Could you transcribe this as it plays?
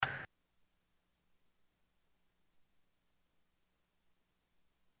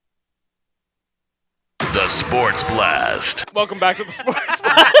The Sports Blast. Welcome back to the Sports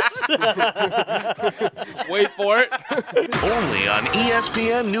Blast. Wait for it. Only on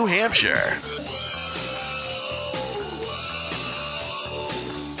ESPN New Hampshire.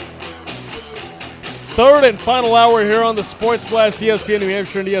 Third and final hour here on the Sports Blast, ESPN New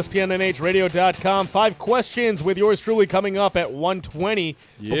Hampshire and ESPNNHradio.com. 5 questions with yours truly coming up at 1:20.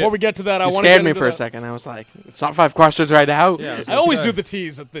 Yeah. Before we get to that, I want to scared me for a second. I was like, it's not 5 questions right now. Yeah, I always do the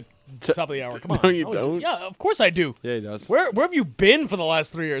tease at the top of the hour. Come on. No, you I always do. don't. Yeah, of course I do. Yeah, he does. Where have you been for the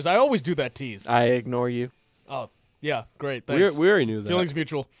last 3 years? I always do that tease. I ignore you. Oh, yeah, great. Thanks. We already knew that. Feelings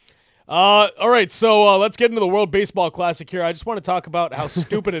mutual. All right, so let's get into the World Baseball Classic here. I just want to talk about how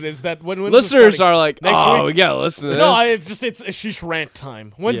stupid it is that when Listeners are like, next oh, week? we gotta listen to this. No, it's a sheesh rant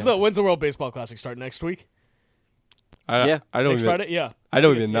time. When's Yeah. the World Baseball Classic start next week? I don't Next even. Friday? Yeah. I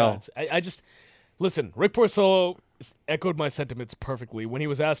don't Yes, even yeah, know. I just listen. Rick Porcello echoed my sentiments perfectly when he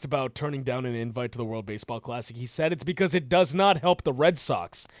was asked about turning down an invite to the World Baseball Classic. He said it's because it does not help the Red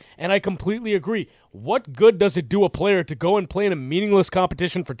Sox, and I completely agree. What good does it do a player to go and play in a meaningless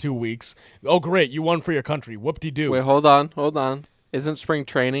competition for 2 weeks? Oh, great, you won for your country. Whoop-de-doo. Wait, hold on. Isn't spring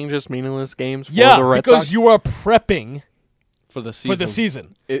training just meaningless games for Yeah, the Red because Sox? you are prepping For the for the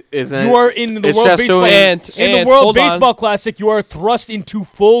season. Isn't You are in the it's World just Baseball doing- And in the World hold on. Baseball Classic. You are thrust into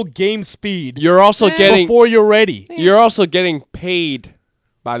full game speed You're also getting. before you're ready. You're also getting paid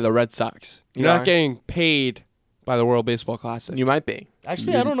by the Red Sox. You're You not are. getting paid by the World Baseball Classic. You might be.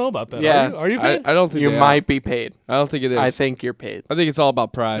 Actually, I don't know about that. Yeah. Are you paid? I don't think You they are. might be paid. I don't think it is. I think you're paid. I think it's all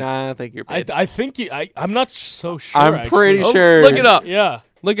about pride. Nah, I think you're paid. I think you. I'm not so sure. I'm actually. pretty Oh, sure. look it up. Yeah.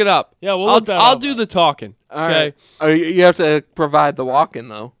 Look it up. Yeah, we'll I'll, look that I'll up. do the talking. All Okay. right. Oh, you have to provide the walk-in,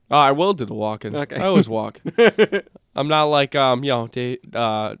 though. Oh, I will do the walking. Okay. I always walk. I'm not like Craig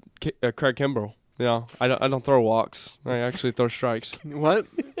Kimbrell. You know, I don't throw walks. I actually throw strikes. What?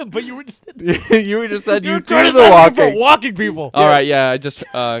 But you were just You just said you you're do the criticizing me for walking. walking people. All right, yeah, I just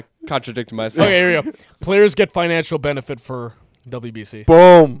contradicted myself. Okay, here we go. Players get financial benefit for WBC.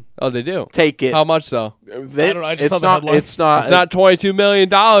 Boom. Oh, they do. Take it. How much though? I don't know, I just saw it's the not. headline. It's not. It's not $22 million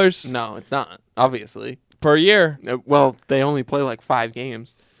No, it's not. Obviously. per year. Well, they only play like 5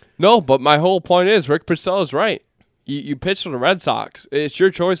 games. No, but my whole point is Rick Porcello is right. You pitch for the Red Sox. It's your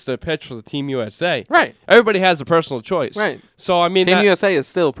choice to pitch for the Team USA. Right. Everybody has a personal choice. Right. So I mean, Team USA is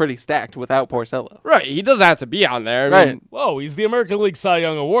still pretty stacked without Porcello. right? He doesn't have to be on there. I Right. mean, Whoa, he's the American League Cy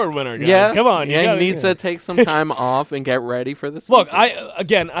Young Award winner, guys. Yeah. Come on. Yeah, gotta- he needs to take some time off and get ready for this. Look,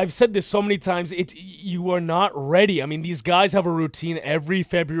 I've said this so many times. You are not ready. I mean, these guys have a routine every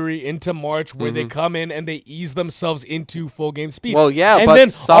February into March where they come in and they ease themselves into full game speed. Well, yeah, and but then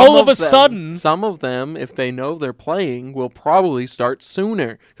some all of a them- sudden, some of them, if they know they're playing, will probably start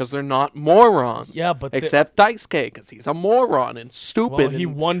sooner because they're not morons. Yeah, but except Daisuke, because he's a moron and stupid. well, he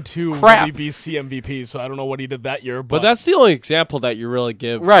and won 2 crap. WBC MVPs, so I don't know what he did that year. but that's the only example that you really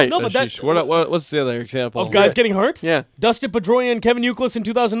give. Right. No, but Ashish. What's the other example? of guys getting hurt. Yeah. Dustin Pedroia and Kevin Youkilis in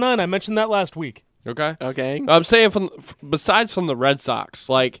 2009. I mentioned that last week. Okay. Okay. I'm saying besides from the Red Sox,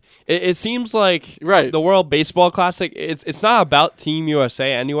 like it seems like Right. the World Baseball Classic. It's not about Team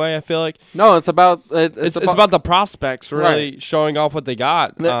USA anyway. I feel like No, it's about it's about the prospects really Right. showing off what they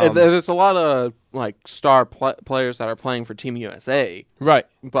got. There's a lot of like star players that are playing for Team USA, Right.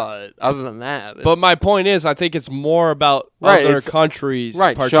 but other than that, But my point is, I think it's more about Right, other it's- countries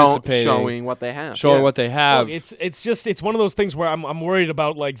right participating, showing what they have, showing yeah. what they have. Look, it's one of those things where I'm worried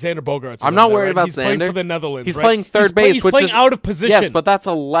about like Xander Bogaerts. I'm not worried right? about He's playing Xander. for the Netherlands. He's right? playing third base, he's which playing is out of position. Yes, but that's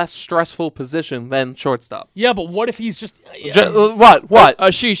a less stressful position than shortstop. yeah, but what if he's just What?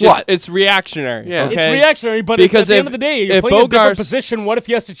 Ashish, What? it's reactionary. Yeah. It's okay? reactionary, but Because at the if- end of the day, you're if playing a different Bogaerts- position. What if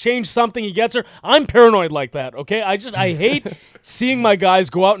he has to change something? He gets her. I'm paranoid like that. Okay, I hate seeing my guys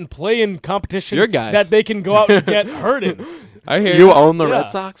go out and play in competition Your guys. that they can go out and get hurt in. I hear You own the Yeah.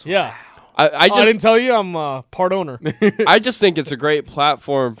 Red Sox? Yeah, I I just didn't tell you I'm part owner. I just think it's a great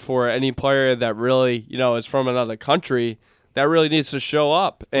platform for any player that really is from another country that really needs to show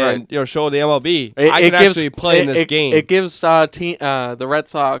up and Right. Show the MLB. It I can gives- actually play in this it- game. It gives the Red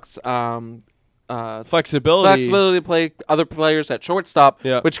Sox flexibility. to play other players at shortstop,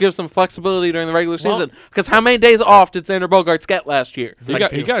 Yeah. which gives them flexibility during the regular Well- season. Because how many days off did Xander Bogaerts get last year? He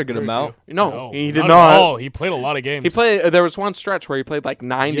got a good Very amount. few. No, he did at not. all. He played a lot of games. He played. There was one stretch where he played like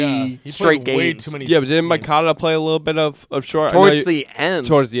 90 Yeah, he straight played way games too many. Yeah, but didn't games. Makata play a little bit of short? I know towards you- the end.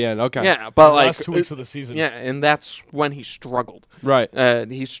 Towards the end, okay. Yeah, but The like last 2 weeks of the season. yeah, and that's when he struggled. Right.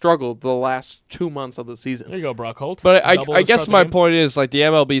 He struggled the last 2 months of the season. There you go, Brock Holt. But Double I to guess start the my game. point is, like, the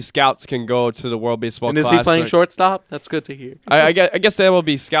MLB scouts can go to the World Baseball And is Classic. he playing shortstop? That's good to hear. I guess the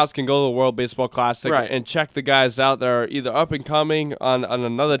MLB scouts can go to the World Baseball Classic Right. and check the guys out that are either up and coming on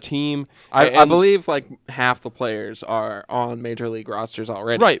another team. I believe like half the players are on major league rosters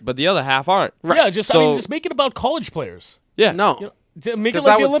already. Right, but the other half aren't. Yeah, just So- just make it about college players. Yeah. No. You know, to make it 'Cause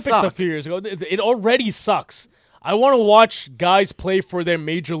like that the would Olympics a suck. few years ago. It already sucks. I want to watch guys play for their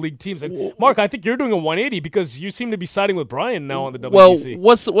major league teams. And Mark, I think you're doing a 180 because you seem to be siding with Brian now on the Well, WBC.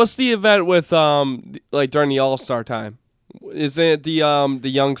 what's the event with like during the All-Star time? Is it the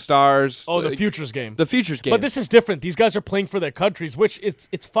Young Stars? Oh, the Futures game. The Futures game. But this is different. These guys are playing for their countries, which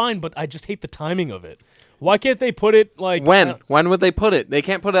it's fine, but I just hate the timing of it. Why can't they put it like When? When would they put it? They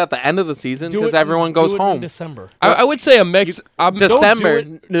can't put it at the end of the season do because it- everyone do goes it in home. December? I would say a mix. December.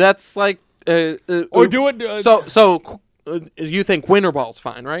 That's like. Or do it. You think winter ball's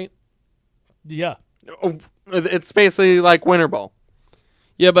fine, right? Yeah. It's basically like winter ball.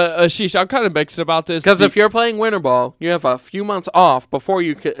 Yeah, but Ashish, I'm kind of mixed about this. Because if you're playing winter ball, you have a few months off before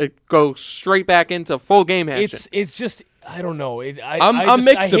you go straight back into full game action. It's just I don't know. I'm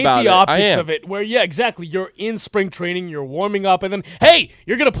mixed I hate about the it. I optics am. of it. Where exactly. You're in spring training, you're warming up, and then hey,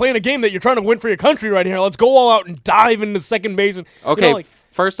 you're gonna play in a game that you're trying to win for your country right here. Let's go all out and dive into second base. And, Okay,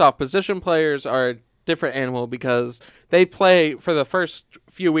 first off, position players are a different animal because they play for the first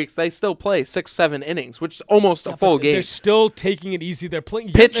few weeks. They still play 6-7 innings, which is almost a full game. They're still taking it easy. They're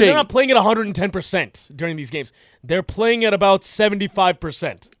playing Pitching. They're not playing at 110% during these games. They're playing at about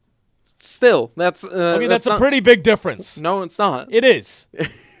 75%. Still, that's Okay, that's a not- pretty big difference. No, it's not. It is.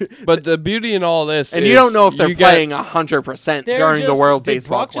 But the beauty in all this And is you don't know if they're you get- playing 100% They're during the just- World did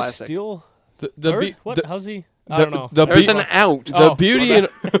Baseball Brock just Classic. steal the, third? be- What? the, How's he? I the- don't know. the There's be- an out. the Oh, beauty my in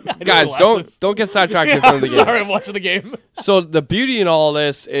bad. guys glasses. don't get sidetracked in front of the game. Sorry, I'm watching the game. So the beauty in all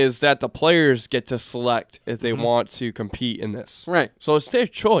this is that the players get to select if they Mm-hmm. want to compete in this. Right. So it's their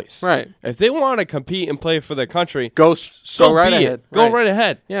choice. Right. If they want to compete and play for their country, Go right be ahead. it. Go right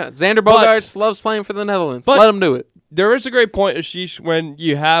ahead. Yeah, Xander Bogaerts loves playing for the Netherlands. but- Let him do it. There is a great point, Ashish, when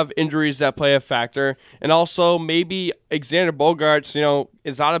you have injuries that play a factor, and also maybe Xander Bogaerts,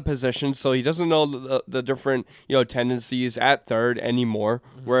 is out of position, so he doesn't know the different, tendencies at third anymore.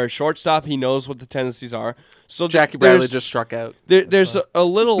 Where a shortstop, he knows what the tendencies are. So Jackie Bradley there's- just struck out. There's a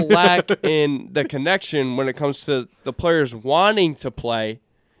little lack in the connection when it comes to the players wanting to play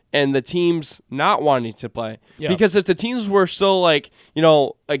and the teams not wanting to play. Yeah. Because if the teams were so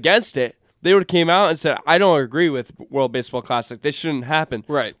against it, they would have came out and said, I don't agree with World Baseball Classic. This shouldn't happen.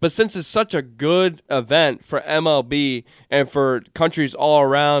 Right. But since it's such a good event for MLB and for countries all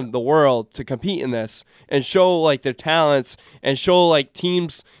around the world to compete in this and show their talents and show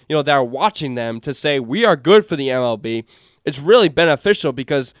teams that are watching them to say we are good for the MLB, it's really beneficial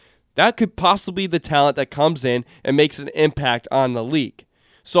because that could possibly be the talent that comes in and makes an impact on the league.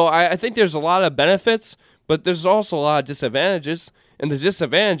 So I think there's a lot of benefits, but there's also a lot of disadvantages. And the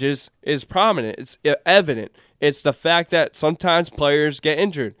disadvantages is prominent. It's evident. It's the fact that sometimes players get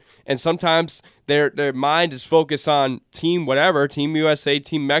injured. And sometimes their mind is focused on team whatever, Team USA,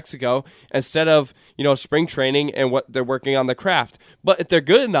 Team Mexico, instead of, spring training and what they're working on the craft. But if they're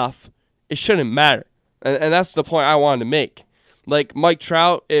good enough, it shouldn't matter. And that's the point I wanted to make. Like Mike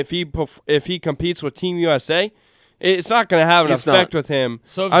Trout, if he competes with Team USA, it's not going to have an effect with him.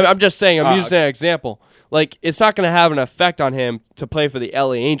 So I'm just saying, I'm using an example. It's not going to have an effect on him to play for the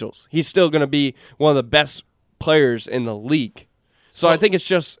LA Angels. He's still going to be one of the best players in the league. So I think it's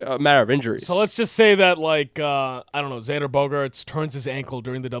just a matter of injuries. So let's just say that, I don't know, Xander Bogaerts turns his ankle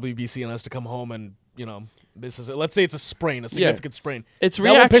during the WBC and has to come home and, this is it. Let's say it's a sprain, a significant sprain. It's that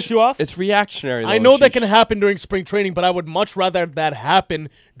would piss you off? It's reactionary. I know that can happen during spring training, but I would much rather that happen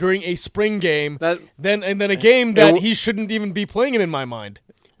during a spring game than a game that he shouldn't even be playing in my mind.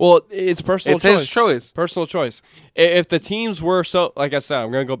 Well, it's personal It's choice. his choice. Personal choice. If the teams were so, like I said,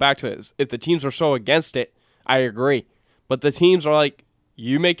 I'm going to go back to it. If the teams are so against it, I agree. But the teams are like,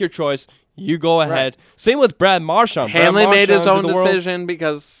 you make your choice. You go ahead. Right. Same with Brad Marchand. Hanley made his own decision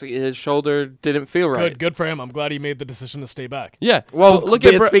because his shoulder didn't feel right. Good for him. I'm glad he made the decision to stay back. Yeah. Well,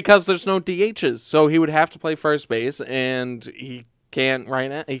 it's because there's no DHs, so he would have to play first base, and he can't right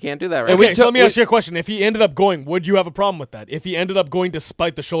now. He can't do that right now. Okay, so let me ask you a question. If he ended up going, would you have a problem with that? If he ended up going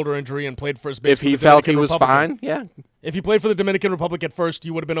despite the shoulder injury and played first base, if he felt he was fine, yeah. If he played for the Dominican Republic at first,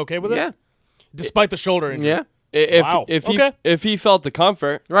 you would have been okay with it? Yeah. Despite the shoulder injury? Yeah. If he felt the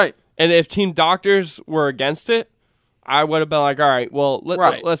comfort, right. And if team doctors were against it, I would have been like, all right, well,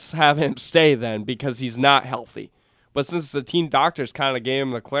 let's have him stay then because he's not healthy. But since the team doctors kind of gave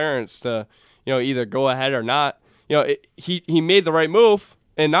him the clearance to, either go ahead or not, he made the right move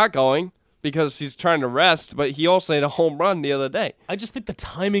in not going because he's trying to rest, but he also hit a home run the other day. I just think the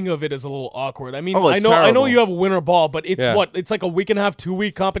timing of it is a little awkward. I mean, Oh, I it's know terrible. you have a winter ball, but it's Yeah. it's like a week and a half,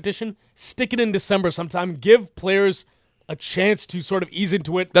 2-week competition. Stick it in December sometime. Give players a chance to sort of ease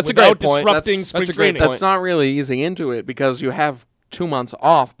into it That's a without great point. disrupting That's spring a great training. point. That's not really easing into it because you have 2 months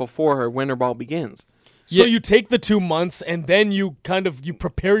off before winter ball begins. So Yeah. you take the 2 months and then you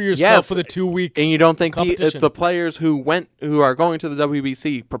prepare yourself Yes. for the 2-week. And you don't think competition. the players who are going to the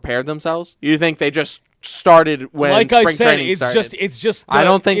WBC prepared themselves? You think they just started when Like spring I said, training it's started? just. I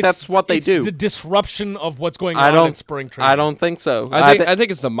don't think it's- that's what they it's do. The disruption of what's going I on don't in spring training. I don't think so. I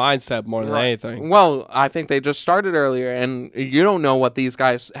think it's the mindset more than anything. Well, I think they just started earlier, and you don't know what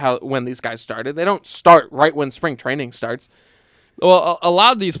when these guys started. They don't start right when spring training starts. Well, a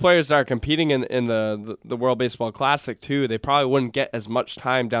lot of these players that are competing in the World Baseball Classic too, they probably wouldn't get as much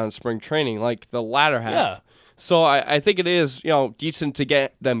time down in spring training, like the latter half. Yeah. So I think it is decent to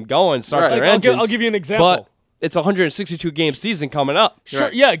get them going, start Right. their Like, engines. I'll give you an example. But it's a 162 game season coming up. Sure,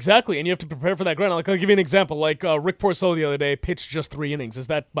 Right. yeah, exactly, and you have to prepare for that ground. Like, I'll give you an example. Like Rick Porcello the other day pitched just 3 innings. Is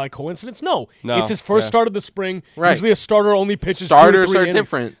that by coincidence? No. No, It's his first yeah. start of the spring. Right. Usually a starter only pitches 2 Starters or 3 are innings.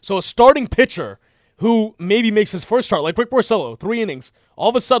 different. So a starting pitcher who maybe makes his first start, like Rick Porcello, 3 innings. All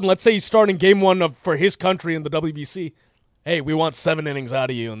of a sudden, let's say he's starting game 1 for his country in the WBC. Hey, we want 7 innings out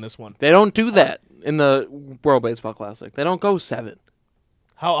of you in this one. They don't do that in the World Baseball Classic. They don't go 7,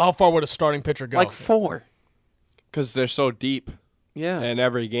 How far would a starting pitcher go? like 4. Because they're so deep Yeah, in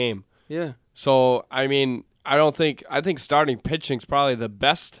every game. yeah. So I think starting pitching is probably the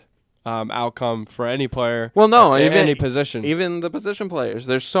best outcome for any player. Well, no, in even any position. even the position players.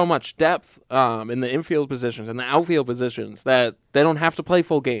 There's so much depth in the infield positions and the outfield positions that they don't have to play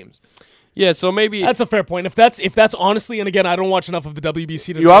full games. Yeah, so maybe That's a fair point. If that's honestly, and again, I don't watch enough of the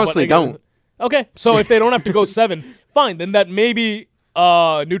WBC to You know, obviously but again- don't. Okay, so if they don't have to go 7, fine. Then that maybe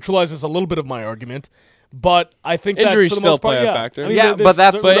neutralizes a little bit of my argument. But I think Injuries that for the still most part, play a yeah. factor. I mean, Yeah, there's but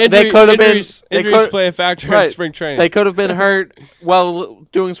that's- certainly- but they could have been- injuries they injuries could- play a factor in Right. spring training. They could have been hurt while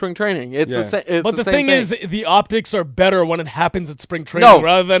doing spring training. It's Yeah. the same. But the same thing is, the optics are better when it happens at spring training No.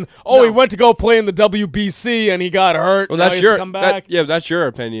 rather than No. he went to go play in the WBC and he got hurt. well, now that's he has your to come back. that's your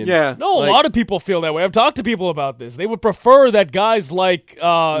opinion. yeah. No, Like- a lot of people feel that way. I've talked to people about this. They would prefer that guys like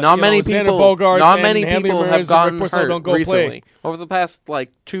Not many Xander people. Bogaerts Not and many Hanley people Ramirez have and gotten Rick Porcello hurt don't go recently. play. Over the past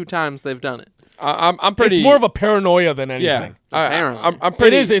 2 times they've done it. I'm pretty. It's more of a paranoia than anything. Yeah, Paranoia. I'm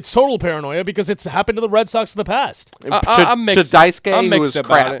pretty. It is. It's total paranoia because it's happened to the Red Sox in the past. I'm mixed- To Daisuke, I'm who mixed was about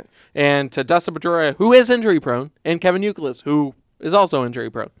crap, it. and to Dustin Pedroia, who is injury prone, and Kevin Youkilis, who is also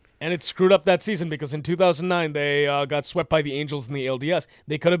injury prone. And it screwed up that season because in 2009 they got swept by the Angels in the LDS.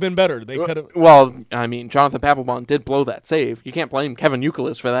 They could have been better. They could have. Well, I mean, Jonathan Papelbon did blow that save. You can't blame Kevin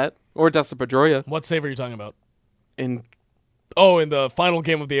Youkilis for that, or Dustin Pedroia. What save are you talking about? And Oh, in the final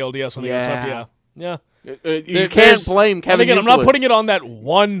game of the LDS when they got swept. Yeah. Yeah. you can't there's- blame And Kevin again, I'm not Youkilis. putting it on that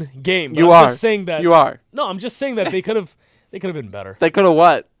one game. But You I'm are. just saying that. You are. No, I'm just saying that they could have been better. They could have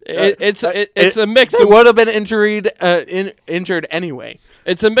what? It's a mix. They Of, would have been injured anyway.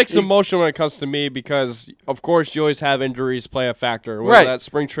 it's a mixed emotion when it comes to me because, of course, you always have injuries play a factor. Whether Right. that's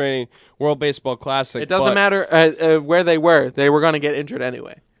spring training, World Baseball Classic. It doesn't but- matter where they were. They were going to get injured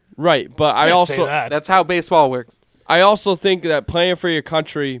anyway. Right, but I Can't also say that. That's how baseball works. I also think that playing for your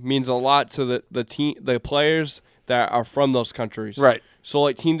country means a lot to the players that are from those countries. Right. So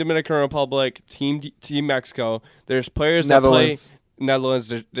like Team Dominican Republic, Team Mexico. There's players Netherlands. that play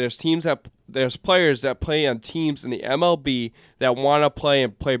Netherlands. There's players that play on teams in the MLB that want to play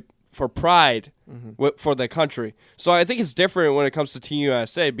for pride for the country. So I think it's different when it comes to Team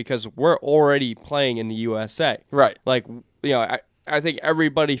USA because we're already playing in the USA. Right. Like I think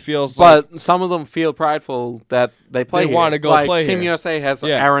everybody feels like But some of them feel prideful that they play. They here. wanna go like play Team here. USA has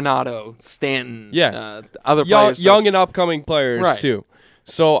Yeah. Arenado, Stanton, Yeah. other young, players. young and upcoming players Right. too.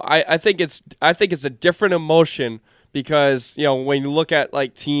 So I think it's a different emotion because when you look at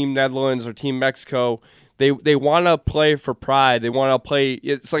like Team Netherlands or Team Mexico, they want to play for pride. They want to play.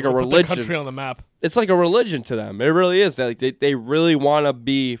 It's like a Put the religion. country on the map. It's like a religion to them. It really is. Like they really want to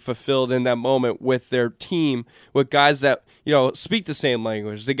be fulfilled in that moment with their team, with guys that speak the same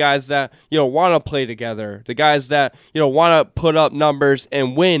language, the guys that want to play together, the guys that want to put up numbers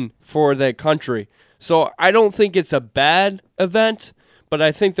and win for their country. So I don't think it's a bad event, but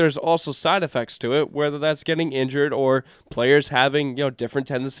I think there's also side effects to it, whether that's getting injured or players having different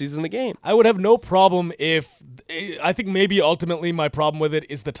tendencies in the game. I would have no problem if. I think maybe ultimately my problem with it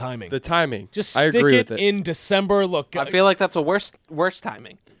is the timing. The timing. Just I stick agree it with it. in December. Look, I feel like that's a worse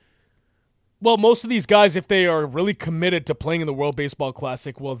timing. well, most of these guys, if they are really committed to playing in the World Baseball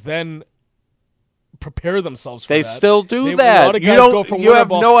Classic, well, then prepare themselves for They that. still do A lot that. of You guys don't. go for You winter have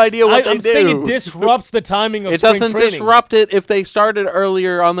ball. no idea what they I'm do. saying it disrupts the timing of It spring doesn't training. disrupt it if they started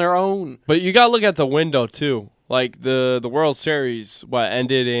earlier on their own. But you got to look at the window too. Like the World Series,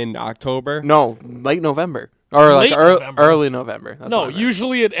 ended in October? No, late November. Or Late November. early November. That's No, what I meant.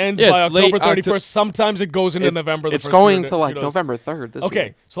 usually it ends Yes, by late October 31st. Sometimes it goes into November. It's going to like November 3rd this year.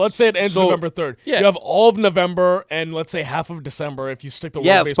 Okay, so let's say it ends So, November 3rd. yeah. You have all of November and let's say half of December if you stick the World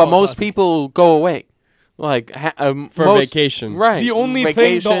Yes, Baseball but most Classic. people go away. Like For vacation. Right. The only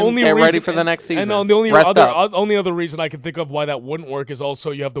vacation, thing, the only get reason, ready for the next season. and the only Rest up. only other reason I can think of why that wouldn't work is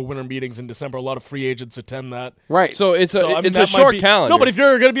also you have the winter meetings in December. A lot of free agents attend that. Right. So it's a So, I mean, it's that a might short be- calendar. No, but if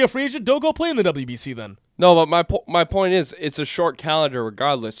you're going to be a free agent, don't go play in the WBC then. No, but my point is, it's a short calendar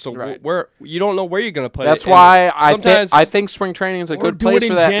regardless. So Right. where you don't know where you're going to play. That's it. why Sometimes I think spring training is a Or good do place it in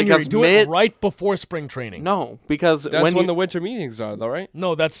for that January. because Do it right before spring training. No, because that's when you, the winter meetings are, though, right?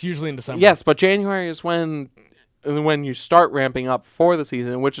 No, that's usually in December. yes, but January is when you start ramping up for the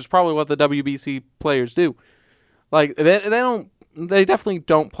season, which is probably what the WBC players do. Like they definitely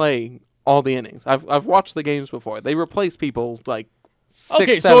don't play all the innings. I've watched the games before. They replace people like sixth,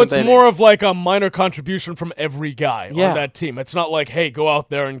 Okay, so seventh it's inning. more of like a minor contribution from every guy Yeah. on that team. It's not like, hey, go out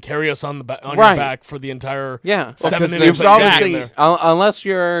there and carry us on your Right. back for the entire Yeah, 7 because innings. you've they're that you stacked. get in obviously there. unless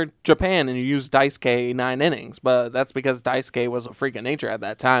you're Japan and you use Daisuke 9 innings, but that's because Daisuke was a freak of nature at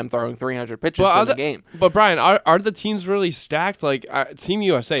that time, throwing 300 pitches in the game. But Brian, are the teams really stacked? Like Team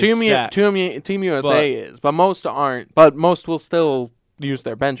USA, is stacked. Team USA is, but most aren't. But most will still use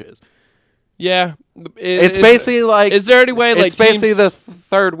their benches. Yeah, It's basically like Is there any way like it's basically teams, the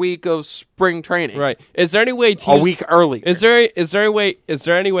third week of spring training, right? Is there any way teams A week early. Is there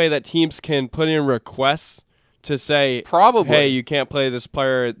any way that teams can put in requests to say Probably. hey, you can't play this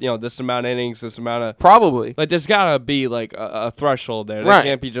player, this amount of innings, this amount of Probably. like there's gotta be like a threshold there. Right. They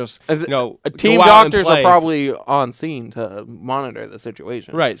can't be just Team go out and doctors play. are probably on scene to monitor the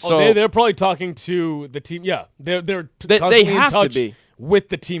situation. right. So they're probably talking to the team. Yeah, they're They constantly in have to touch be. with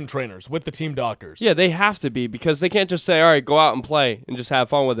the team trainers, with the team doctors. yeah, they have to be because they can't just say, all right, go out and play and just have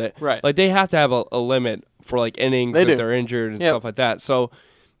fun with it. Right. Like they have to have a limit for like innings They if do. they're injured and Yep. stuff like that. So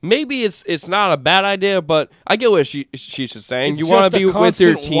maybe it's not a bad idea, but I get what she's just saying. It's You want just to be a with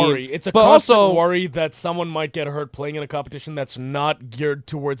your constant team, worry. It's a but constant also worry that someone might get hurt playing in a competition that's not geared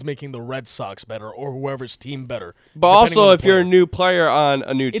towards making the Red Sox better or whoever's team better. but depending also on the if you're a player. new player on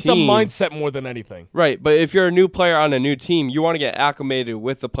a new It's team, a mindset more than anything. right? But if you're a new player on a new team, you want to get acclimated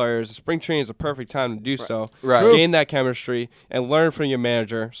with the players. Spring training is a perfect time to do so. Right. True. Gain that chemistry and learn from your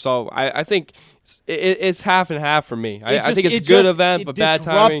manager. So I think it's half and half for me. I think it's a good event, but bad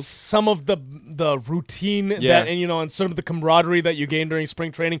timing. Disrupts some of the routine Yeah. that and sort of the camaraderie that you gain during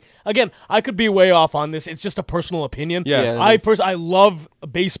spring training. Again, I could be way off on this. It's just a personal opinion. Yeah. Yeah, it is. I love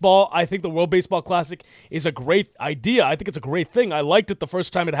baseball. I think the World Baseball Classic is a great idea. I think it's a great thing. I liked it the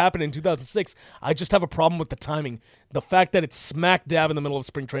first time it happened in 2006. I just have a problem with the timing. The fact that it's smack dab in the middle of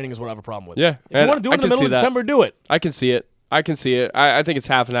spring training is what I have a problem with. Yeah, If you and want to do it I in the can middle see of that. December, do it. I can see it. I think it's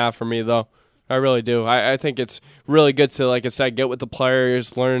half and half for me, though. I really do. I think it's really good to, like I said, get with the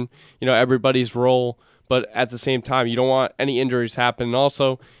players, learn, everybody's role. But at the same time, you don't want any injuries happen. And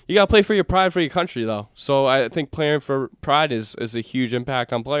also, you got to play for your pride, for your country, though. So I think playing for pride is a huge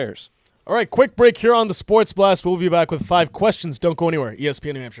impact on players. All right, quick break here on the Sports Blast. We'll be back with 5 questions. Don't go anywhere.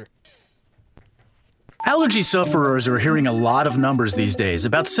 ESPN New Hampshire. Allergy sufferers are hearing a lot of numbers these days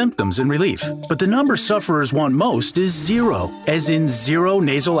about symptoms and relief. But the number sufferers want most is 0, as in 0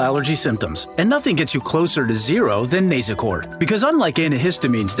 nasal allergy symptoms. And nothing gets you closer to 0 than Nasacort. Because unlike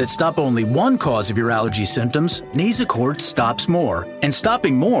antihistamines that stop only one cause of your allergy symptoms, Nasacort stops more. And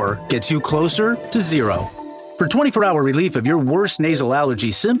stopping more gets you closer to 0. For 24-hour relief of your worst nasal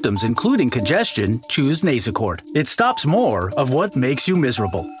allergy symptoms, including congestion, choose Nasacort. It stops more of what makes you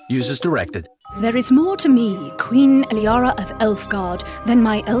miserable. Use as directed. There is more to me, Queen Eliara of Elfgard, than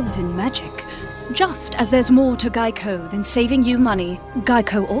my elven magic. Just as there's more to Geico than saving you money,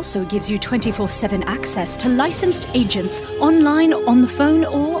 Geico also gives you 24/7 access to licensed agents online, on the phone,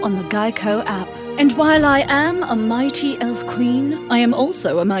 or on the Geico app. And while I am a mighty elf queen, I am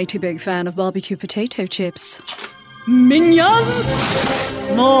also a mighty big fan of barbecue potato chips. Minions!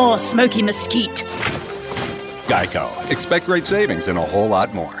 More smoky mesquite. Geico. Expect great savings and a whole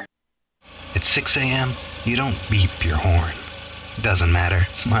lot more. At 6 a.m., you don't beep your horn. Doesn't matter.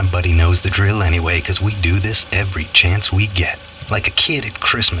 My buddy knows the drill anyway, 'cause we do this every chance we get. Like a kid at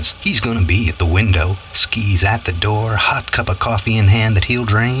Christmas, he's gonna be at the window, skis at the door, hot cup of coffee in hand that he'll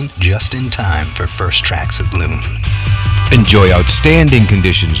drain just in time for first tracks at Loon. Enjoy outstanding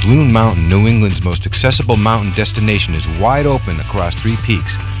conditions. Loon Mountain, New England's most accessible mountain destination, is wide open across 3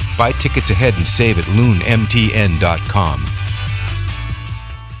 peaks. Buy tickets ahead and save at loonmtn.com.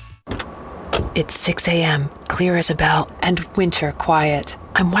 It's 6 a.m., clear as a bell, and winter quiet.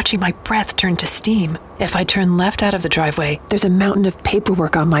 I'm watching my breath turn to steam. If I turn left out of the driveway, there's a mountain of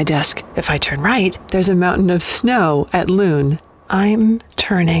paperwork on my desk. If I turn right, there's a mountain of snow at Loon. I'm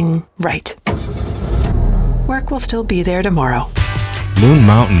turning right. Work will still be there tomorrow. Loon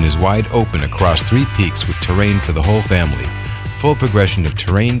Mountain is wide open across 3 peaks with terrain for the whole family. Full progression of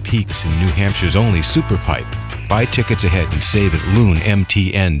terrain peaks in New Hampshire's only super pipe. Buy tickets ahead and save at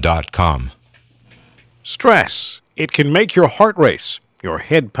loonmtn.com. Stress. It can make your heart race, your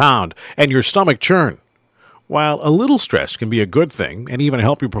head pound, and your stomach churn. While a little stress can be a good thing and even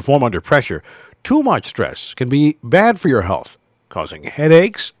help you perform under pressure, too much stress can be bad for your health, causing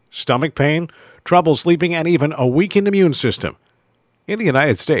headaches, stomach pain, trouble sleeping, and even a weakened immune system. In the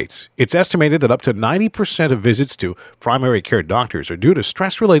United States, it's estimated that up to 90% of visits to primary care doctors are due to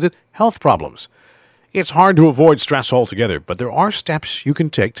stress-related health problems. It's hard to avoid stress altogether, but there are steps you can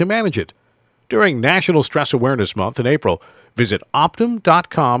take to manage it. During National Stress Awareness Month in April, visit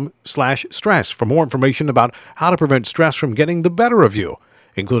optum.com/stress for more information about how to prevent stress from getting the better of you,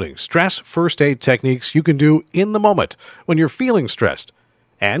 including stress first aid techniques you can do in the moment when you're feeling stressed,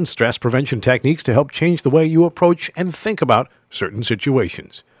 and stress prevention techniques to help change the way you approach and think about certain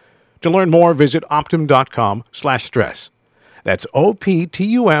situations. To learn more, visit optum.com/stress. That's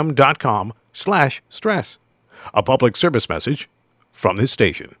optum.com/stress. A public service message from this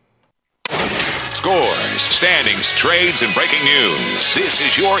station. Scores, standings, trades, and breaking news. This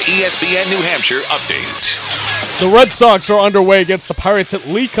is your ESPN New Hampshire update. The Red Sox are underway against the Pirates at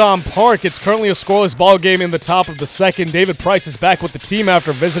Lecom Park. It's currently a scoreless ball game in the top of the second. David Price is back with the team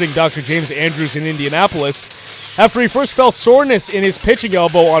after visiting Dr. James Andrews in Indianapolis. After he first felt soreness in his pitching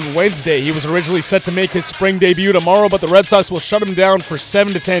elbow on Wednesday, he was originally set to make his spring debut tomorrow, but the Red Sox will shut him down for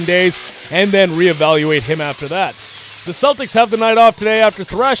 7 to 10 days and then reevaluate him after that. The Celtics have the night off today after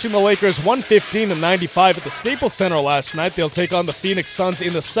thrashing the Lakers 115-95 at the Staples Center last night. They'll take on the Phoenix Suns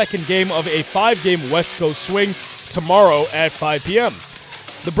in the second game of a 5-game West Coast swing tomorrow at 5 p.m.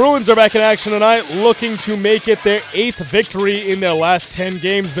 The Bruins are back in action tonight, looking to make it their 8th victory in their last 10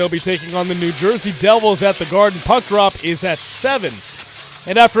 games. They'll be taking on the New Jersey Devils at the Garden. Puck drop is at 7.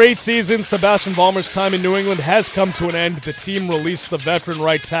 And after 8 seasons, Sebastian Vollmer's time in New England has come to an end. The team released the veteran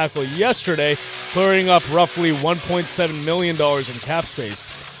right tackle yesterday, clearing up roughly $1.7 million in cap space.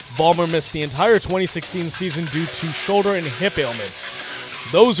 Vollmer missed the entire 2016 season due to shoulder and hip ailments.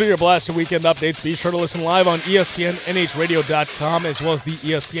 Those are your Blaster Weekend updates. Be sure to listen live on ESPNNHradio.com as well as the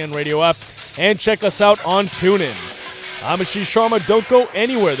ESPN Radio app. And check us out on TuneIn. I'm Ashish Sharma. Don't go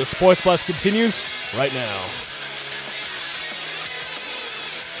anywhere. The Sports Blast continues right now.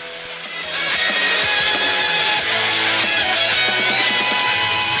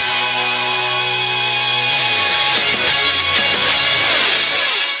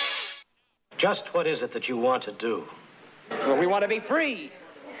 Just what is it that you want to do? Well, we want to be free.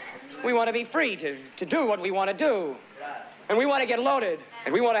 We want to be free to do what we want to do. And we want to get loaded.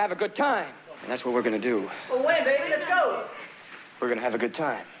 And we want to have a good time. And that's what we're going to do. Well, wait, baby, let's go. We're going to have a good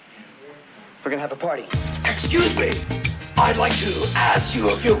time. We're going to have a party. Excuse me. I'd like to ask you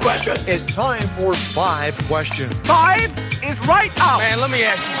a few questions. It's time for 5 questions. 5 is right out. Man, let me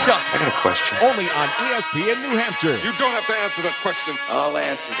ask you something. I got a question. Only on ESPN New Hampshire. You don't have to answer that question. I'll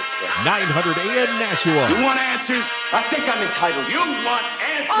answer the question. 900 AM Nashua. You want answers? I think I'm entitled. You want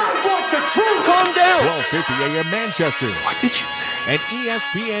answers? I want the truth. Calm down. 1250 AM Manchester. What did you say? And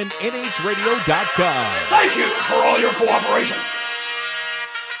ESPNNHradio.com. Thank you for all your cooperation.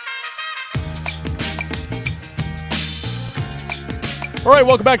 All right,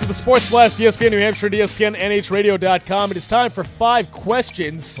 welcome back to the Sports Blast, ESPN New Hampshire at ESPNNHradio.com. It is time for 5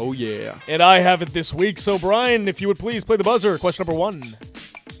 questions. Oh, yeah. And I have it this week. So, Brian, if you would please play the buzzer. Question number 1.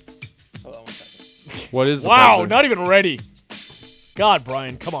 Hold on 1 second. What is the Wow, buzzer? not even ready. God,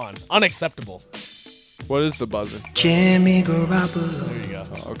 Brian, come on. Unacceptable. What is the buzzer? Jimmy Garoppolo. There you go.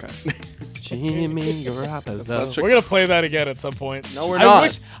 Oh, okay. Jimmy Garoppolo. We're going to play that again at some point. No, we're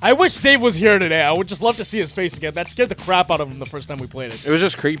not. I wish Dave was here today. I would just love to see his face again. That scared the crap out of him the first time we played it. It was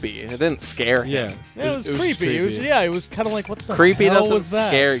just creepy. It didn't scare him. Yeah, it was creepy. It was kind of like, what the creepy hell doesn't was that?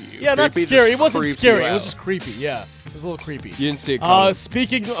 scare you. Yeah, not Creepy scary. just It wasn't creeps scary. you It was out. just creepy. Yeah, it was a little creepy. You didn't see it coming.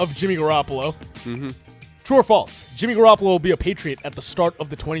 Speaking of Jimmy Garoppolo, true or false? Jimmy Garoppolo will be a Patriot at the start of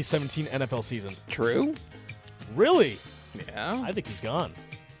the 2017 NFL season. True. Really? Yeah. I think he's gone.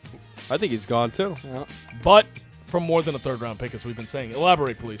 I think he's gone, too. Yeah. But from more than a third-round pick, as we've been saying.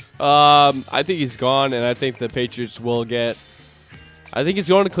 Elaborate, please. I think he's gone, and I think the Patriots will get... I think he's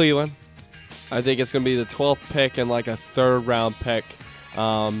going to Cleveland. I think it's going to be the 12th pick and like a third-round pick.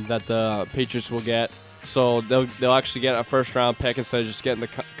 that the Patriots will get. So they'll actually get a first-round pick instead of just getting the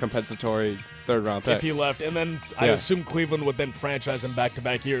compensatory third-round pick. If he left, and then I assume Cleveland would then franchise him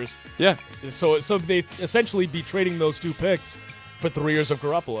back-to-back years. Yeah. So they essentially be trading those 2 picks for 3 years of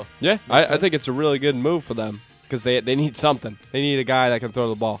Garoppolo. Yeah, I think it's a really good move for them because they need something. They need a guy that can throw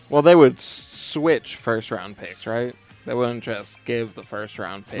the ball. Well, they would switch first-round picks, right? They wouldn't just give the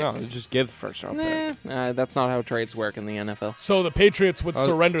first-round pick. No, they just give the first-round pick. That's not how trades work in the NFL. So the Patriots would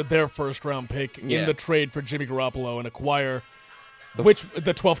surrender their first-round pick in Yeah. the trade for Jimmy Garoppolo and acquire the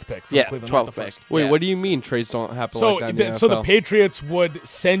 12th pick from Cleveland, 12th not the pick. first. Wait, what do you mean trades don't happen So, like that in the NFL? so the Patriots would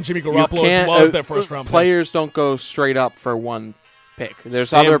send Jimmy You Garoppolo as can't- well as their first-round pick. Players don't go straight up for one pick. There's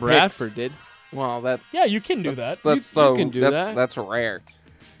Sam other Bradford picks. did. Well, that Yeah, you can do that. That's You can do that. That's rare.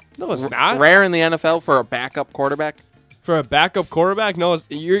 No, it's not. Rare in the NFL for a backup quarterback. For a backup quarterback? No,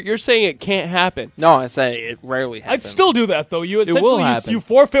 you're saying it can't happen. No, I say it rarely happens. I'd still do that though. You will essentially happen. you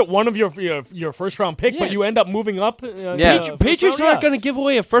forfeit one of your first round pick, but Yeah. you end up moving up. Patriots aren't going to give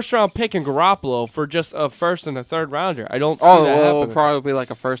away a first-round pick in Garoppolo for just a first and a third rounder. I don't see Oh, that well, it'll happening. probably be like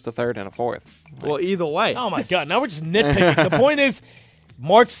a first, a third, and a fourth. Well, either way. Oh my God! Now we're just nitpicking. The point is,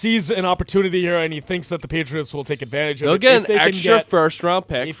 Mark sees an opportunity here, and he thinks that the Patriots will take advantage of They'll it. get If an they can extra get- first-round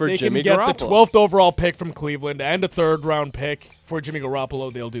pick if for they Jimmy can get Garoppolo. the 12th overall pick from Cleveland and a third-round pick for Jimmy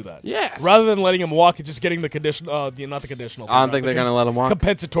Garoppolo, they'll do that. Yes. Rather than letting him walk and just getting the conditional, not the conditional. I don't third think round, they're the gonna let him walk.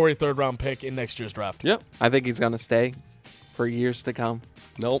 Compensatory third-round pick in next year's draft. Yep. I think he's going to stay for years to come.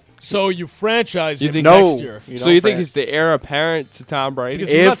 Nope. So you franchise You him think next year. So you think he's the heir apparent to Tom Brady?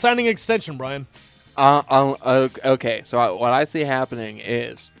 Because he's not signing an extension, Brian. Okay, so what I see happening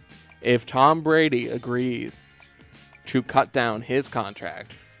is if Tom Brady agrees to cut down his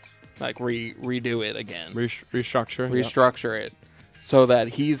contract, like redo it again, restructure it, so that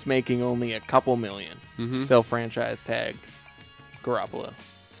he's making only a couple million, Mm-hmm. they'll franchise tag Garoppolo.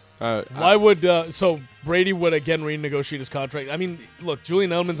 Why would so Brady would again renegotiate his contract? I mean, look, Julian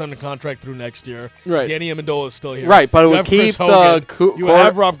Edelman's under contract through next year. Right. Danny Amendola is still here. Right, but it You would have Chris keep the Hogan. You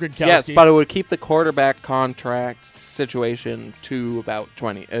have Rob Gronkowski. Yes, but it would keep the quarterback contract situation to about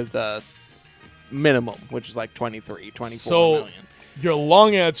 20, the minimum, which is like 23, 24 So million. your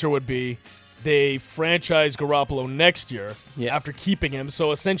long answer would be they franchise Garoppolo next year Yes. after keeping him.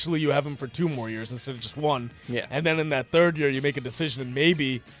 So essentially you have him for 2 more years instead of just 1. Yeah. And then in that third year you make a decision and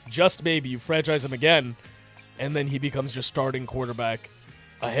maybe, just maybe, you franchise him again and then he becomes your starting quarterback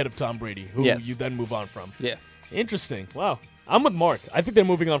ahead of Tom Brady, who Yes. you then move on from. Yeah. Interesting. Wow. I'm with Mark. I think they're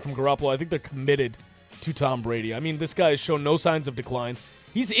moving on from Garoppolo. I think they're committed to Tom Brady. I mean, this guy has shown no signs of decline.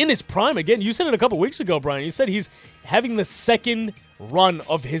 He's in his prime again. You said it a couple weeks ago, Brian. You said he's having the second run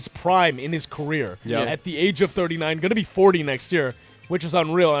of his prime in his career at the age of 39. Going to be 40 next year, which is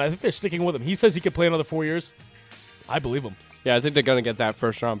unreal. And I think they're sticking with him. He says he could play another 4 years. I believe him. Yeah, I think they're going to get that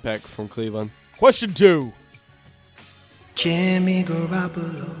first-round pick from Cleveland. Question 2. Jimmy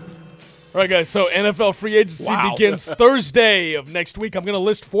Garoppolo. All right, guys, so NFL free agency begins Thursday of next week. I'm going to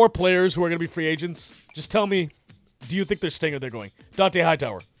list 4 players who are going to be free agents. Just tell me, do you think they're staying or they're going? Dante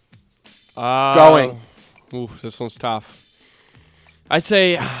Hightower. Going. Ooh, this one's tough. I'd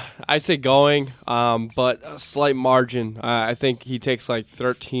say going, but a slight margin. I think he takes like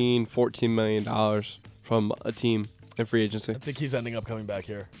 $13-14 million from a team in free agency. I think he's ending up coming back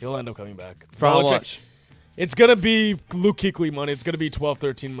here. He'll end up coming back. For how Belichick- much? It's going to be Luke Kuechly money. It's going to be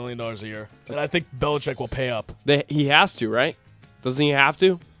 $12-13 million a year. And I think Belichick will pay up. He has to, right? Doesn't he have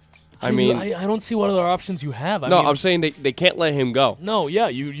to? I mean, I don't see what other options you have. I'm saying they can't let him go. No, yeah,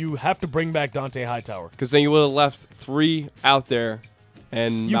 you have to bring back Dante Hightower. Because then you would have left 3 out there,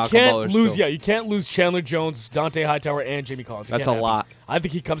 and You Malcolm can't Butler's lose. still. Yeah, you can't lose Chandler Jones, Dante Hightower, and Jamie Collins. It That's can't a happen. lot. I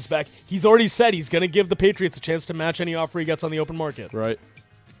think he comes back. He's already said he's going to give the Patriots a chance to match any offer he gets on the open market. Right.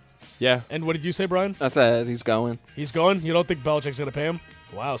 Yeah. And what did you say, Brian? I said he's going. He's going? You don't think Belichick's going to pay him?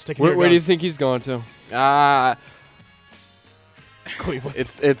 Wow, sticking Where do you think he's going to? Cleveland.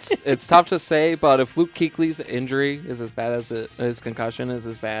 It's tough to say, but if Luke Kuechly's injury is as bad as his concussion is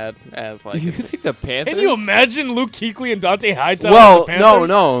as bad as like you think the Panthers? Can you imagine Luke Kuechly and Dante Hightower? Well, with the Panthers?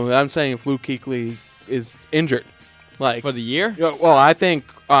 no. I'm saying if Luke Kuechly is injured, like for the year. Well, I think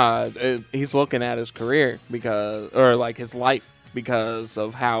he's looking at his career like his life because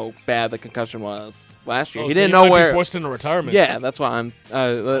of how bad the concussion was last year. Oh, He so didn't he know might where be forced into retirement. Yeah, that's why I'm.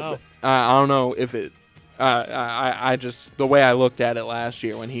 Wow. I don't know if it. I just the way I looked at it last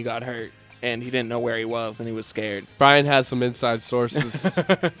year when he got hurt and he didn't know where he was and he was scared. Brian has some inside sources.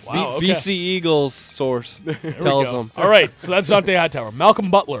 Wow, okay. BC Eagles source There we tells go. him. All right, so that's Dante Hightower.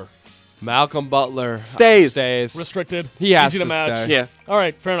 Malcolm Butler. Malcolm Butler Stays. Stays. Restricted. He has Easy to to match. stay. Yeah. All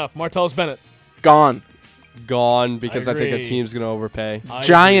right, fair enough. Martellus Bennett. Gone. gone because I think a agree. team's going to overpay.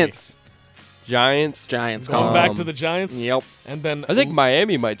 Giants. Giants? Giants. Going back to the Giants? Yep. And then I think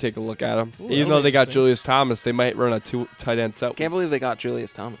Miami might take a look at him. Ooh, Even that'll though be they got interesting. Julius Thomas, they might run a 2 tight end set. Can't believe they got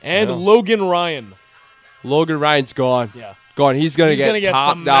Julius Thomas. and know. Logan Ryan. Logan Ryan's gone. Yeah. Gone. He's going to He's gonna get get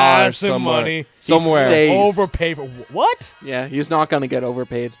top some dollar massive somewhere. money. Somewhere. stays. Overpay for what? Yeah, he's not going to get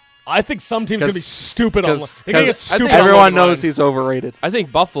overpaid. I think some teams are gonna be 'Cause- stupid on. 'cause- They're gonna get 'cause stupid. on everyone Logan knows Ryan. he's overrated. I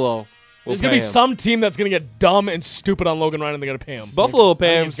think Buffalo will There's pay gonna be him. some team that's gonna get dumb and stupid on Logan Ryan, and they're gonna pay him. Buffalo will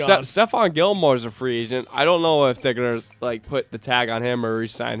pay I him. think he's gone. Stephon Gilmore's a free agent. I don't know if they're gonna like put the tag on him or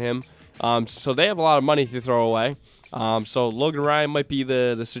re-sign him. So they have a lot of money to throw away. So Logan Ryan might be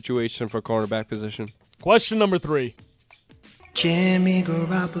the situation for cornerback position. Question number 3. Jimmy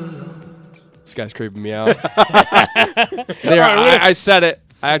Garoppolo. This guy's creeping me out. There, I said it.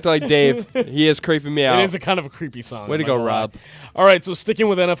 I act like Dave. He is creeping me out. It is a kind of a creepy song. Way to I'm go, not gonna lie. Rob. All right, so sticking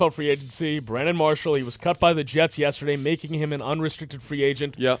with NFL free agency, Brandon Marshall, he was cut by the Jets yesterday, making him an unrestricted free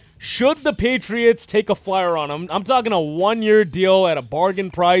agent. Yep. Should the Patriots take a flyer on him? I'm talking a 1-year deal at a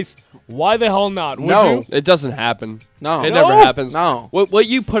bargain price. Why the hell not? Would you? It doesn't happen. No. It No? never happens. No. What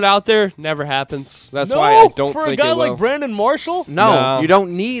you put out there never happens. That's No, why I don't for think a guy it will. like Brandon Marshall? No, you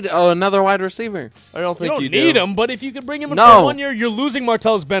don't need another wide receiver. I don't You think don't you need do. him, but if you could bring him in No. for 1 year, you're losing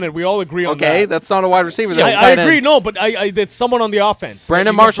Martellus Bennett. We all agree on that. Okay, that's not a wide receiver. Yeah, That's a I tight agree. end. No, but that's someone on the offense. that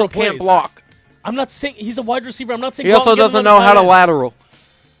Brandon you can Marshall throw can't plays. block. I'm not saying he's a wide receiver. I'm not saying He go out also and get doesn't another know how tight to end. lateral.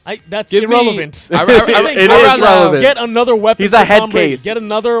 That's Give me- irrelevant. I- I'm I- just saying, it go is out there, relevant. Get another weapon. He's for a head Tom Brady. case. Get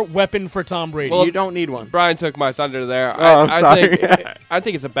another weapon for Tom Brady. Well, You don't need one. Brian took my thunder there. Oh, I'm sorry. I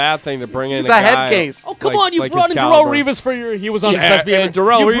think it's a bad thing to bring in He's a a head guy case. Oh, come like- on. You like brought his in Darrell caliber. Revis for your. He was on his Yeah, best behavior. and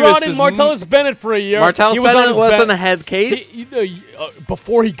Darrell You brought Revis in is Martellus Bennett for a year. Martellus He was on Bennett his wasn't be- a head case.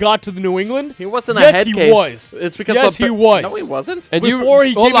 before he got to the New England? He wasn't a yes, head he case. was. It's because yes, the- he was. No, he wasn't. And Before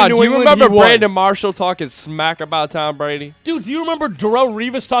he hold came to on, New do you England, remember he was. Brandon Marshall talking smack about Tom Brady? Dude, do you remember Darrell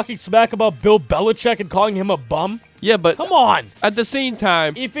Revis talking smack about Bill Belichick and calling him a bum? Yeah, but Come on. at the same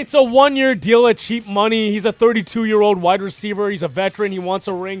time, If it's a 1-year deal at cheap money, he's a 32-year-old wide receiver, he's a veteran, he wants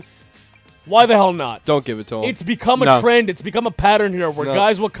a ring. Why the hell not? don't give it to him. It's become a No. trend. It's become a pattern here where No.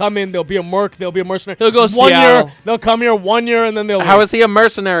 guys will come in, they'll be a merc, they'll be a mercenary. He'll go 1 year, Seattle. they'll come here 1 year, and then they'll How leave. is he a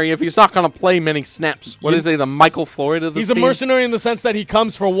mercenary if he's not going to play many snaps? What is he, the Michael Floyd of this He's a team? mercenary in the sense that he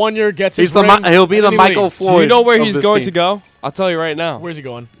comes for 1 year, gets He's his the ring, he'll be and the then he Michael leaves. Floyd. Do you know where of he's this going team. to go? I'll tell you right now. Where's he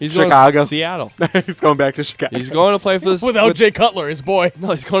going? He's Chicago. going to Seattle. He's going back to Chicago. He's going to play for the Without Jay Cutler, his boy.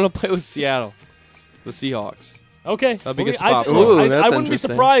 No, he's going to play with Seattle, the Seahawks. Okay. That'd be a good I, spot for him. I Ooh, that's wouldn't be interesting.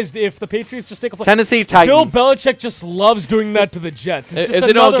 surprised if the Patriots just take a flight. Tennessee Bill Titans. Belichick just loves doing that to the Jets. It's If just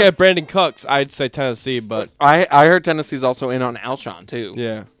they don't another- get Brandon Cooks, I'd say Tennessee, but I heard Tennessee's also in on Alshon, too.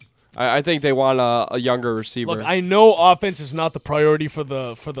 yeah. I think they want a younger receiver. Look, I know offense is not the priority for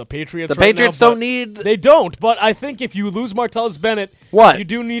the Patriots. The right Patriots now, don't but need- They don't. But I think if you lose Martellus Bennett, What? you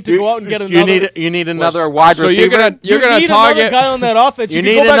do need to go out and get another. You need another wide so receiver. you're gonna You need target another guy on that offense. You can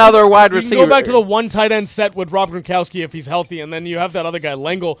need go back another to, wide You can go back receiver. to the one tight end set with Rob Gronkowski if he's healthy, and then you have that other guy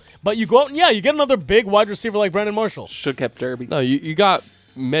Lengel. But you go out and you get another big wide receiver like Brandon Marshall. Should kept Derby. No, you got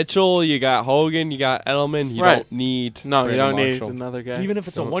Mitchell, you got Hogan, you got Edelman. You Right. don't need No, you Brandon don't Marshall. need another guy. Even if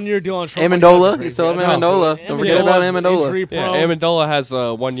it's a 1 year deal on short Amendola. You still have Amendola. Don't forget about Amendola. Yeah, Amendola has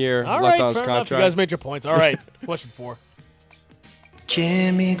 1 year All left right, on his fair enough. contract. You guys made your points. All right, question 4.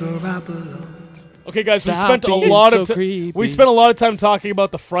 Jimmy Garoppolo. Okay, guys, we Stop spent a being lot so of creepy. we spent a lot of time talking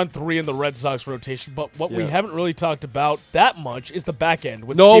about the front three in the Red Sox rotation, but what we Yeah. haven't really talked about that much is the back end.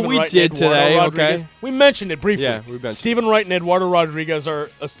 With No, Steven we Wright did and Eduardo today, Rodriguez. okay. We mentioned it briefly. Yeah, we mentioned Steven Wright and Eduardo Rodriguez are,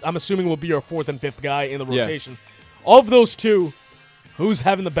 I'm assuming, will be your 4th and 5th guy in the Yeah. rotation. Of those two, who's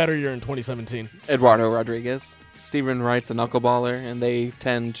having the better year in 2017? Eduardo Rodriguez. Stephen Wright's a knuckleballer, and they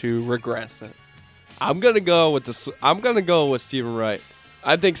tend to regress. I'm gonna go with Stephen Wright.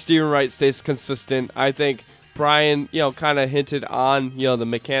 I think Stephen Wright stays consistent. I think Brian, kind of hinted on, the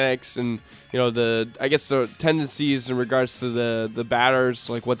mechanics and the tendencies in regards to the batters,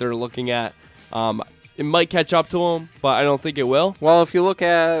 like what they're looking at. It might catch up to him, but I don't think it will. Well, if you look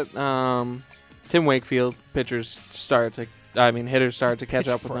at Tim Wakefield, hitters started to catch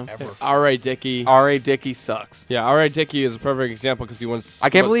up with him. R.A. Dickey. R.A. Dickey sucks. Yeah, R.A. Dickey is a perfect example because he wons.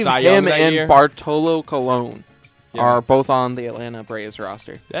 I can't believe Cy Young him that and year. Bartolo Colon Yeah. are both on the Atlanta Braves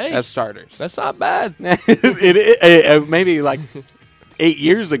roster Hey, as starters. That's not bad. Maybe like 8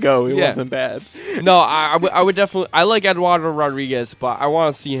 years ago, it Yeah. wasn't bad. No, I would definitely. I like Eduardo Rodriguez, but I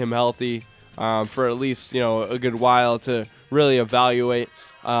want to see him healthy for at least a good while to really evaluate.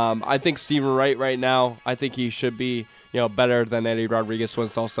 I think Stephen Wright right now. I think he should be better than Eddie Rodriguez when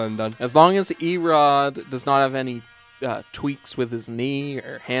it's all said and done. As long as Erod does not have any tweaks with his knee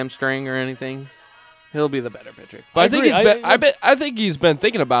or hamstring or anything, He'll be the better pitcher. But I think he's been. I think he's been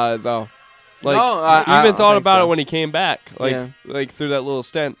thinking about it though. Like he even thought about it when he came back, like through that little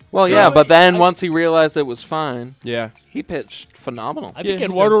stint. Well, yeah, but then once he realized it was fine, he pitched phenomenal. I think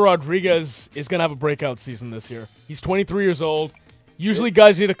Eduardo Rodriguez is gonna have a breakout season this year. He's 23 years old. Usually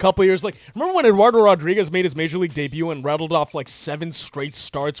guys need a couple years. Like, remember when Eduardo Rodriguez made his major league debut and rattled off like 7 straight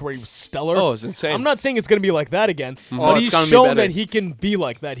starts where he was stellar? Oh, it's insane. I'm not saying it's going to be like that again, but he's shown that he can be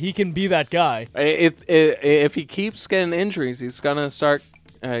like that. He can be that guy. If he keeps getting injuries, he's going to start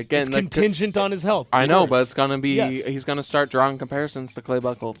getting... It's contingent on his health. I know, but it's going to be... He's going to start drawing comparisons to Clay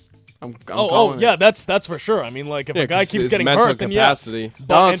Buchholz. I'm yeah, that's for sure. I mean, like, if a guy keeps getting hurt, then capacity.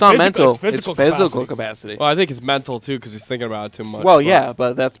 No, it's not mental. It's physical capacity. Well, I think it's mental, too, because he's thinking about it too much. Well, yeah,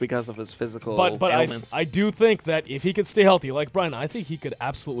 but that's because of his physical ailments. I do think that if he could stay healthy, like Brian, I think he could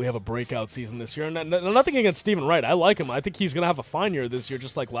absolutely have a breakout season this year. And nothing against Stephen Wright. I like him. I think he's going to have a fine year this year,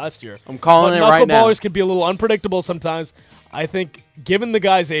 just like last year. I'm calling it right now. Knuckleballers can be a little unpredictable sometimes. I think, given the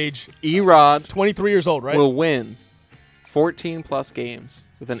guy's age, Erod 23 years old, right? Will win 14-plus games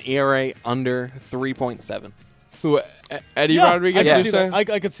with an ERA under 3.7. Who, Eddie Rodriguez? I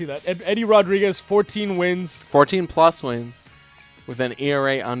could see that. Eddie Rodriguez, 14 wins. 14-plus wins with an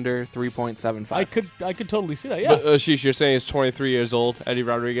ERA under 3.75. I could totally see that, yeah. But, Ashish, you're saying he's 23 years old, Eddie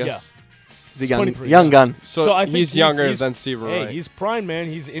Rodriguez? Yeah. He's a young gun. So I think he's younger than Stephen Wright. Hey, he's prime, man.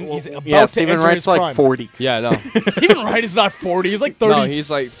 He's about yeah, to Stephen enter Wright's his like prime. 40. Yeah, no. Stephen Wright is not 40. He's like 30. No, he's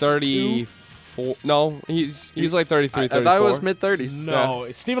like 34. No, he's like 33, 34. I thought it was mid-30s. No,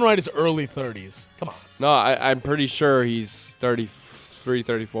 Stephen Wright is early 30s. Come on. No, I'm pretty sure he's 33,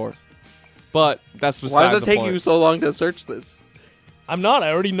 34. But that's beside the point. Why does it take you so long to search this? I'm not.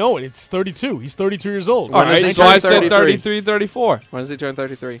 I already know it. It's 32. He's 32 years old. All right, so I said 33, 34. When does he turn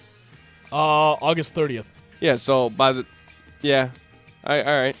 33? August 30th. Yeah, so by the... Yeah. All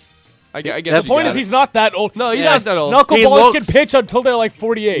right. I guess the point is he's not that old. No, he's not that old. Knuckleballers can pitch until they're like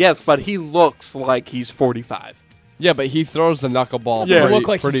 48. Yes, but he looks like he's 45. Yeah, but he throws the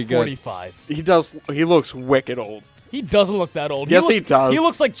knuckleball pretty good. 45. He does. He looks wicked old. He doesn't look that old. Yes, he does. He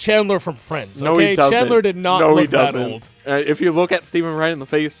looks like Chandler from Friends. No, okay? he doesn't. Chandler did not look that old. If you look at Stephen Wright in the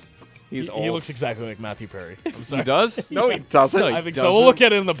face, he's old. He looks exactly like Matthew Perry. I'm sorry. He does? No, he doesn't. I think so. We'll look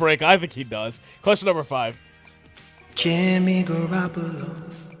at it in the break. I think he does. Question number 5. Jimmy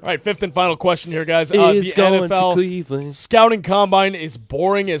Garoppolo. All right, 5th and final question here, guys. The going to NFL Cleveland. Scouting Combine is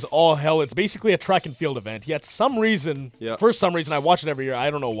boring as all hell. It's basically a track and field event. Yet for some reason, I watch it every year. I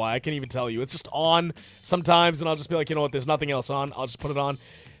don't know why. I can't even tell you. It's just on sometimes, and I'll just be like, you know what, there's nothing else on. I'll just put it on.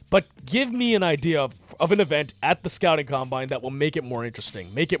 But give me an idea of an event at the Scouting Combine that will make it more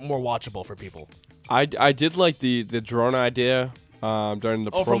interesting, make it more watchable for people. I did like the drone idea during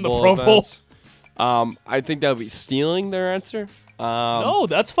the Pro Bowl Pro Bowl? events. I think that would be stealing their answer. No,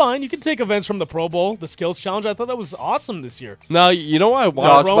 that's fine. You can take events from the Pro Bowl, the Skills Challenge. I thought that was awesome this year. No, you know what I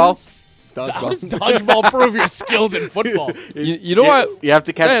want? Dodgeball. How does dodgeball prove your skills in football? You know what? You have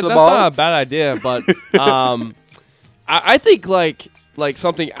to catch the that's ball. That's not a bad idea, but I think like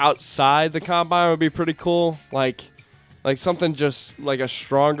something outside the combine would be pretty cool. Like something just like a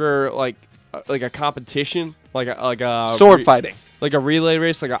stronger like a competition, like a sword fighting, like a relay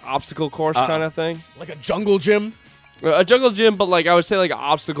race, like an obstacle course kind of thing, like a jungle gym. A jungle gym, but like I would say like an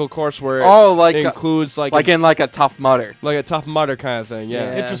obstacle course where it includes like in like a Tough Mudder, like a Tough Mudder kind of thing.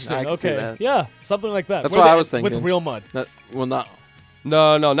 Yeah, Interesting. Okay, yeah, something like that. That's what I was thinking. With real mud.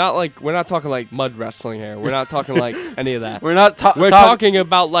 No, not like we're not talking like mud wrestling here. We're not talking like any of that. We're not. We're talking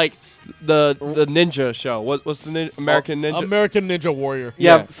about like the ninja show. What's the American Ninja? American Ninja Warrior.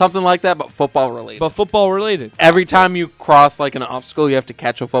 Yeah, something like that, but football related. But football related. Every time you cross like an obstacle, you have to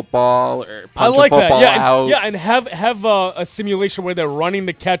catch a football or punch a football out. And have a simulation where they're running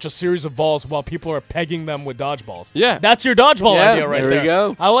to catch a series of balls while people are pegging them with dodgeballs. Yeah, that's your dodgeball idea right there. There you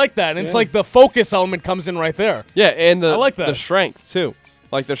go. I like that. And it's like the focus element comes in right there. Yeah, and I like that. The strength too.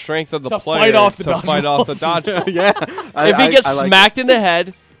 Like the strength of the player fight off the dodgeball. Yeah. If he gets smacked in the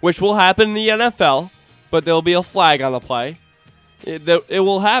head, which will happen in the NFL, but there'll be a flag on the play. It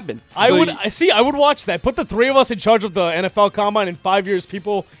will happen. I would watch that. Put the 3 of us in charge of the NFL Combine in 5 years.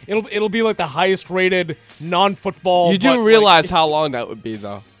 People, it'll be like the highest rated non-football. You do realize how long that would be,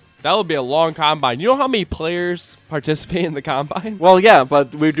 though. That would be a long combine. You know how many players participate in the combine? Well, yeah,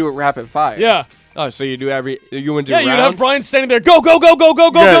 but we do it rapid fire. Yeah. Oh, so you wouldn't do rounds? You'd have Brian standing there, go,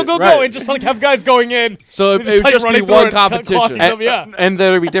 and just like have guys going in. So it would just be one competition. And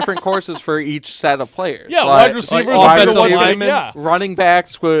there would be different courses for each set of players. Yeah, wide receivers, offensive linemen. Running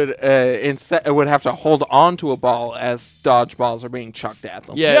backs would have to hold on to a ball as dodgeballs are being chucked at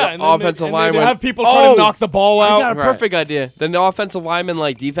them. Yeah, and offensive linemen. They have people trying to knock the ball out. I got a perfect idea. Then the offensive linemen,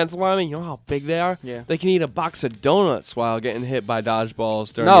 like defensive linemen, you know how big they are? Yeah. They can eat a box of donuts while getting hit by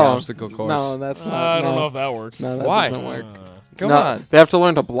dodgeballs during the obstacle course. No, that's not. I don't know if that works. No, that Why? doesn't work. Come on. They have to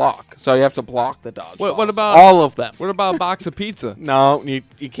learn to block. So you have to block the dodgeballs. What about all of them? What about a box of pizza? No, you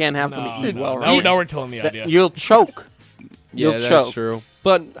can't have them eat well. Now we're killing the idea. You'll choke. Yeah, that's true.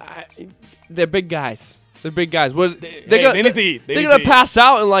 But they're big guys. They're big guys. They're need to eat. They're gonna pass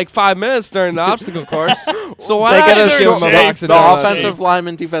out in like 5 minutes during the obstacle course. So why They not get just give them a box of The donuts? offensive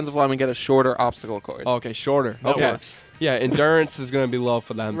linemen, defensive linemen get a shorter obstacle course. Okay, shorter. That Okay. works. Yeah, endurance is gonna be low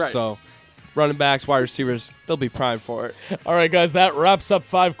for them. Right. So running backs, wide receivers, they'll be primed for it. All right, guys, that wraps up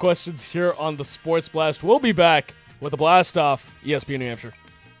 5 questions here on the Sports Blast. We'll be back with a blast off ESPN New Hampshire.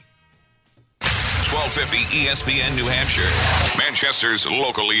 1250 ESPN New Hampshire, Manchester's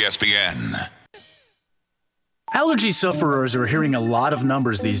local ESPN. Allergy sufferers are hearing a lot of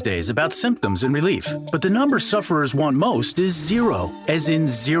numbers these days about symptoms and relief. But the number sufferers want most is 0, as in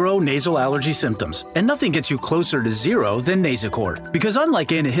 0 nasal allergy symptoms. And nothing gets you closer to 0 than Nasacort. Because unlike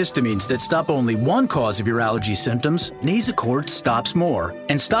antihistamines that stop only one cause of your allergy symptoms, Nasacort stops more.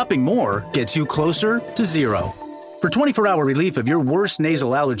 And stopping more gets you closer to 0. For 24-hour relief of your worst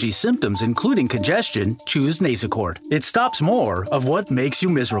nasal allergy symptoms, including congestion, choose Nasacort. It stops more of what makes you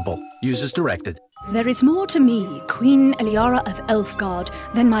miserable. Use as directed. There is more to me, Queen Eliara of Elfgard,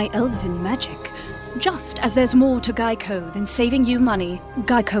 than my elven magic. Just as there's more to Geico than saving you money,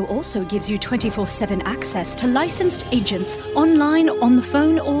 Geico also gives you 24/7 access to licensed agents online, on the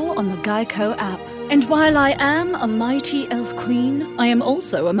phone, or on the Geico app. And while I am a mighty elf queen, I am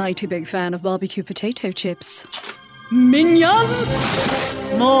also a mighty big fan of barbecue potato chips. Minions!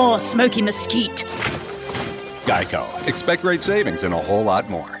 More smoky mesquite. Geico. Expect great savings and a whole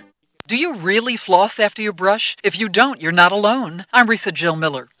lot more. Do you really floss after you brush? If you don't, you're not alone. I'm Risa Jill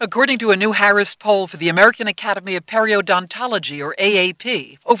Miller. According to a new Harris poll for the American Academy of Periodontology, or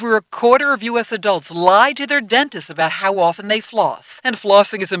AAP, over a quarter of U.S. adults lie to their dentists about how often they floss. And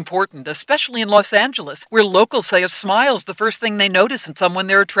flossing is important, especially in Los Angeles, where locals say a smile's the first thing they notice in someone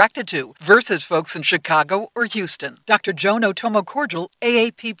they're attracted to, versus folks in Chicago or Houston. Dr. Joan Otomo Cordial,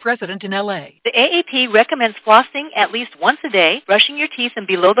 AAP president in L.A. The AAP recommends flossing at least once a day, brushing your teeth and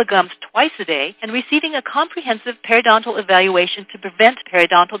below the gums twice a day, and receiving a comprehensive periodontal evaluation to prevent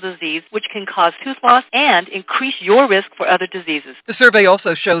periodontal disease, which can cause tooth loss and increase your risk for other diseases. The survey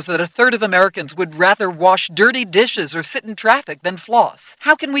also shows that a third of Americans would rather wash dirty dishes or sit in traffic than floss.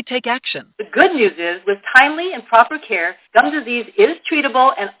 How can we take action? The good news is, with timely and proper care, gum disease is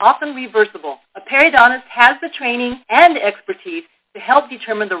treatable and often reversible. A periodontist has the training and expertise to help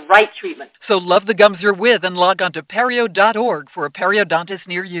determine the right treatment. So love the gums you're with and log on to perio.org for a periodontist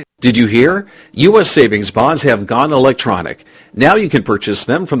near you. Did you hear? U.S. savings bonds have gone electronic. Now you can purchase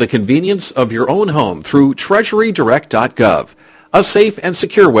them from the convenience of your own home through treasurydirect.gov, a safe and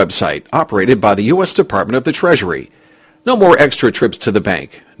secure website operated by the U.S. Department of the Treasury. No more extra trips to the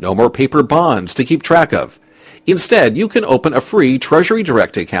bank. No more paper bonds to keep track of. Instead, you can open a free Treasury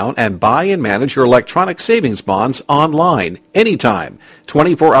Direct account and buy and manage your electronic savings bonds online, anytime,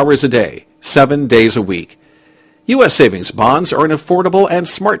 24 hours a day, 7 days a week. U.S. savings bonds are an affordable and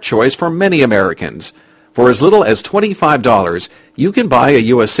smart choice for many Americans. For as little as $25, you can buy a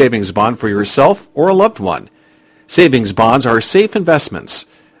U.S. savings bond for yourself or a loved one. Savings bonds are safe investments.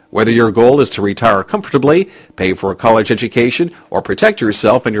 Whether your goal is to retire comfortably, pay for a college education, or protect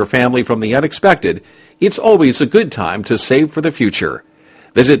yourself and your family from the unexpected, it's always a good time to save for the future.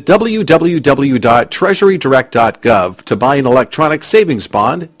 Visit www.treasurydirect.gov to buy an electronic savings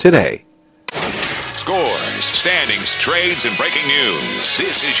bond today. Scores, standings, trades, and breaking news.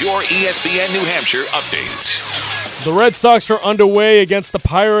 This is your ESPN New Hampshire update. The Red Sox are underway against the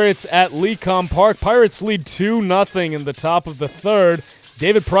Pirates at Lecom Park. Pirates lead 2-0 in the top of the third.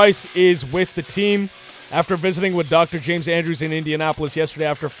 David Price is with the team after visiting with Dr. James Andrews in Indianapolis yesterday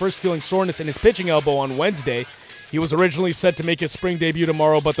after first feeling soreness in his pitching elbow on Wednesday. He was originally set to make his spring debut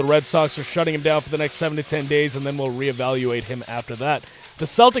tomorrow, but the Red Sox are shutting him down for the next 7 to 10 days, and then we'll reevaluate him after that. The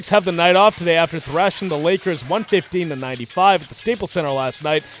Celtics have the night off today after thrashing the Lakers 115-95 at the Staples Center last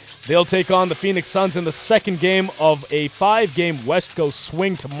night. They'll take on the Phoenix Suns in the second game of a 5-game West Coast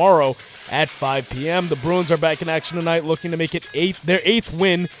swing tomorrow at 5 p.m. The Bruins are back in action tonight, looking to make it their 8th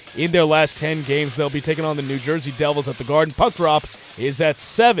win in their last 10 games. They'll be taking on the New Jersey Devils at the Garden. Puck drop is at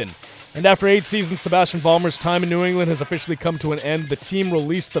 7. And after 8 seasons, Sebastian Vollmer's time in New England has officially come to an end. The team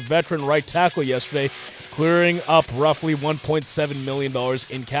released the veteran right tackle yesterday, clearing up roughly $1.7 million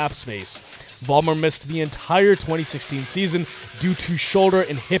in cap space. Vollmer missed the entire 2016 season due to shoulder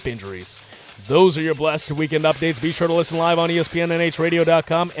and hip injuries. Those are your Blaster Weekend updates. Be sure to listen live on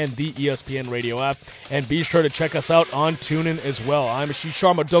ESPNNHradio.com and the ESPN Radio app. And be sure to check us out on TuneIn as well. I'm Ashish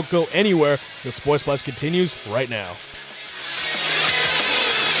Sharma. Don't go anywhere. The Sports Blast continues right now.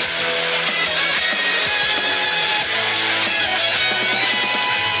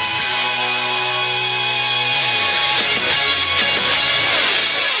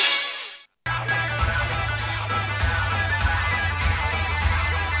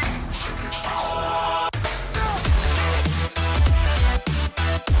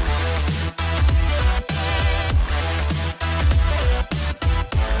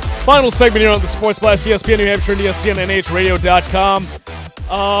 Final segment here on the Sports Blast, ESPN New Hampshire and ESPNNHradio.com.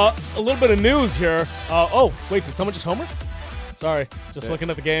 A little bit of news here. Oh, wait, did someone just homer? Sorry, just looking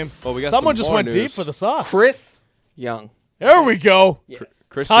at the game. Well, we got someone some just more went news. deep for the sauce. Chris Young. There we go. Yes.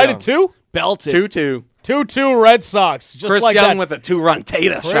 Chris Tied Young. at 2? Belted. 2-2. 2-2 Red Sox. Just Chris like Young that. with a 2-run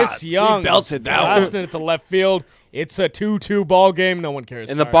Tata shot. Chris Young. He belted that one. Blasting it to left field. It's a 2-2 ball game. No one cares.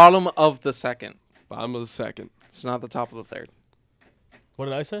 In the Sorry. bottom of the second. Bottom of the second. It's not the top of the third. What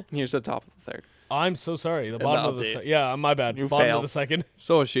did I say? Here's the top of the third. I'm so sorry. The bottom of the update. second. Yeah, my bad. You bottom failed. of the second.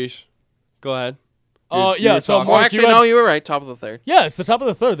 So, Ashish, go ahead. Yeah, so talking. Mark, Actually, no, you were right. Top of the third. Yeah, it's the top of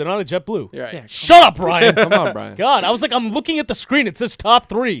the third. They're not a JetBlue. You're right. Yeah, shut up, Brian. Come on, Brian. God, I was like, I'm looking at the screen. It says top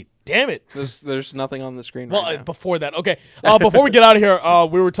 3. Damn it. There's nothing on the screen Well, right now. before that, okay. Before we get out of here,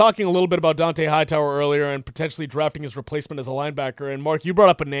 we were talking a little bit about Dante Hightower earlier and potentially drafting his replacement as a linebacker. And Mark, you brought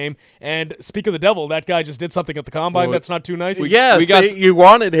up a name. And speak of the devil, that guy just did something at the combine Well, that's not too nice. You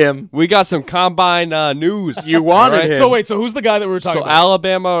wanted him. We got some combine news. You wanted him. So wait, so who's the guy that we were talking So about?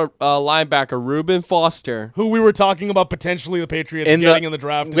 Alabama linebacker Reuben Foster. Who we were talking about potentially the Patriots getting in the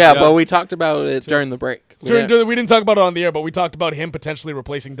draft. Yeah, but we talked about it during the break. We didn't talk about it on the air, but we talked about him potentially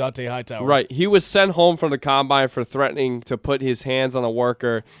replacing Dante Hightower. Right. He was sent home from the combine for threatening to put his hands on a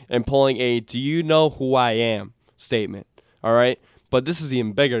worker and pulling a "Do you know who I am?" statement. All right. But this is the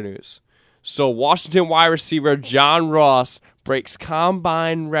even bigger news. So Washington wide receiver John Ross breaks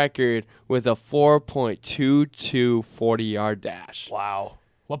combine record with a 4.22 40-yard dash. Wow.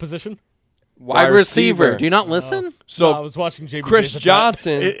 What position? Wide receiver. Do you not listen? So No, I was watching JB Chris Jason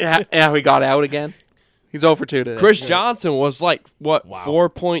Johnson. Yeah, he got out again. He's 0 for 2 today. Chris Johnson was like, what,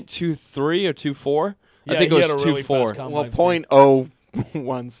 4.23 or 24? Yeah, I think he it had was a really 2.4. fast combine Well, speed.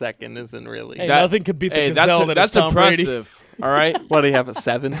 0.01 second isn't really. Hey, nothing could beat the gazelle that is that's Tom Brady. impressive. All right. What, do you have a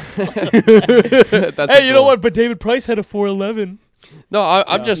 7? That's Hey, you know what? But David Price had a 4.11. No,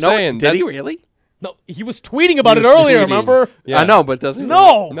 I'm just No, saying. did he really? No, he was tweeting about He it was earlier, tweeting. remember? Yeah. I know, but doesn't he?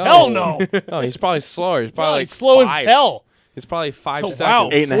 No, hell no. No, he's probably slower. He's probably No, like he's slow 5. as hell. He's probably 5 So, seconds. wow,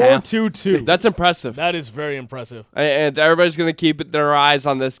 8.5. 4.22. That's impressive. That is very impressive. And everybody's going to keep their eyes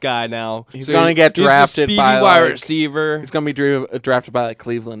on this guy now. He's So going to get he's a drafted speedy by wide like, receiver. He's going to be drafted by like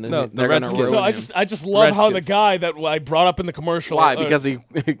Cleveland. And No, they're the going to Redskins. ruin So him. I just love how the Redskins. guy that I brought up in the commercial. Why? Because he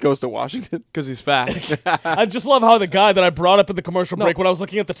goes to Washington? Because he's fast. I just love how the guy that I brought up in the commercial break when I was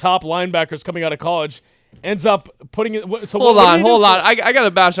looking at the top linebackers coming out of college ends up putting it. So Hold what on. did he do? I got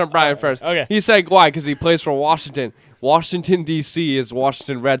to bash on Brian first. Okay. He said why? Because he plays for Washington. Washington, D.C. is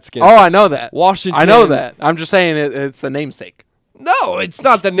Washington Redskins. Oh, I know that. Washington. I know that. I'm just saying it's the namesake. No, it's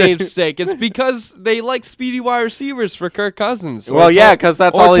not the namesake. It's because they like speedy wide receivers for Kirk Cousins. Well, yeah, because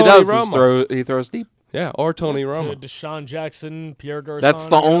that's or all he Tony does Romo. is he throws deep. Yeah, or Tony To Romo. Deshaun Jackson, Pierre Garçon. That's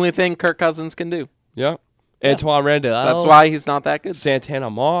the only thing Kirk Cousins can do. Yeah. Antoine Randall. That's why he's not that good. Santana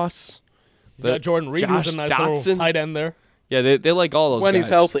Moss. He's got Jordan Reed, Josh who's a nice Dotson. little tight end there. Yeah, they like all those When guys. he's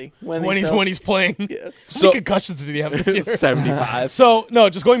healthy. When he's playing. Yeah. How many concussions did he have this year? 75. So, no,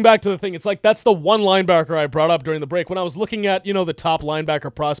 just going back to the thing, it's like that's the one linebacker I brought up during the break when I was looking at, the top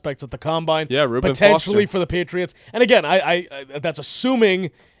linebacker prospects at the combine. Yeah, Reuben potentially Foster. for the Patriots. And again, I that's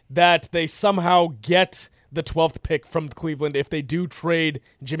assuming that they somehow get the 12th pick from Cleveland if they do trade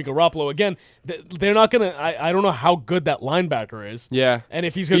Jimmy Garoppolo. Again, they're not going to – I don't know how good that linebacker is. Yeah. And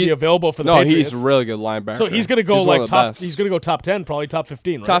if he's going to be available for the Patriots. No, he's a really good linebacker. So he's going to go He's one like of the top – best. he's going to go top 10, probably top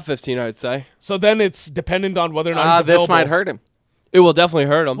 15, right? Top 15, I would say. So then it's dependent on whether or not he's This available. might hurt him. It will definitely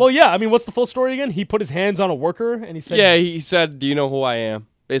hurt him. Well, yeah. I mean, what's the full story again? He put his hands on a worker, and he said, Yeah, he said, "Do you know who I am?"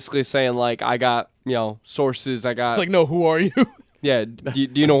 Basically saying like, "I got sources. I got." It's like, no, who are you? Yeah, do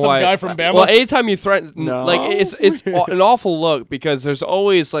you know Some why? guy from Bama? Well, anytime you threaten, No. like it's an awful look because there's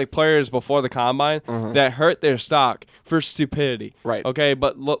always like players before the combine that hurt their stock for stupidity. Right. Okay,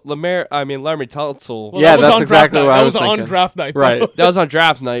 but Laremy Tunsil. Well, Yeah, that was that's on exactly draft what night. I That was was on thinking. draft night. Right. That was on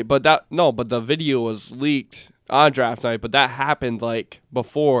draft night, but the video was leaked on draft night, but that happened like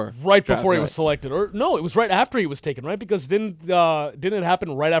before. Right draft before he night. was selected, or no, it was right after he was taken, right? Because didn't it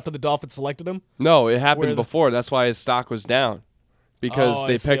happen right after the Dolphins selected him? No, it happened Where the- before. That's why his stock was down. Because Oh, I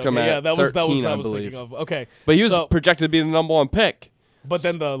they see. picked him Okay, at yeah, that 13, was what I I was believe. thinking of. Okay, But he was so- projected to be the number 1 pick. But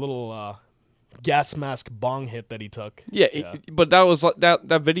then the little gas mask bong hit that he took. Yeah, but that was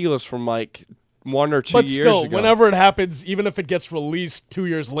that video is from like 1 or 2 But years still, ago. whenever it happens, even if it gets released 2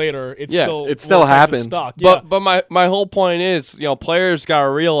 years later, it still it still will affect the happened. stock. Yeah. But my whole point is, players got to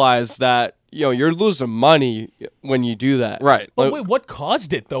realize that you're losing money when you do that. Right. But wait, what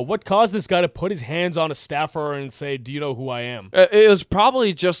caused it though? What caused this guy to put his hands on a staffer and say, "Do you know who I am?" It was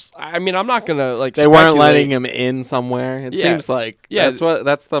probably just. I mean, I'm not gonna like. They weren't speculate. letting him in somewhere. It Yeah. seems like Yeah.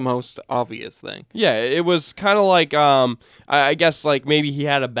 that's the most obvious thing. Yeah, it was kind of like I guess like maybe he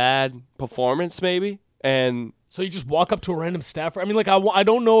had a bad performance maybe, and So you just walk up to a random staffer. I mean, like I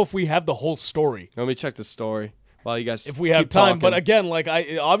don't know if we have the whole story. let me check the story while you guys If we have keep time, but talking. again, like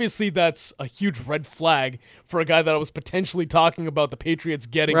obviously that's a huge red flag for a guy that I was potentially talking about the Patriots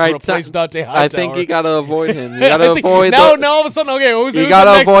getting to replace Dante Hightower. I think you got to avoid him. You I got to think avoid now. the- Now all of a sudden, okay, who's you the got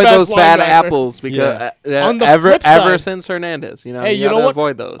to next avoid best those bad linebacker? apples because On the ever flip side- since Hernandez, Hey, you you got know to what?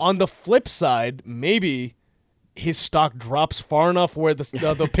 avoid those. On the flip side, maybe his stock drops far enough where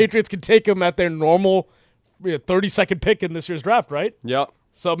the Patriots can take him at their normal 30-second pick in this year's draft, right? Yep.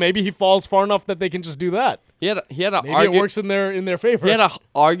 So maybe he falls far enough that they can just do that. He had a Maybe it works in their favor. He had an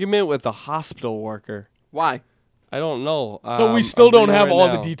argument with a hospital worker. Why? I don't know. So we still I'm don't reading have right all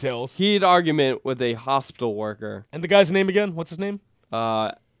now. the details. He had an argument with a hospital worker. And the guy's name again? What's his name?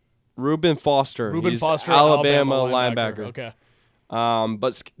 Reuben Foster. Reuben He's Foster, Alabama linebacker. linebacker. Okay.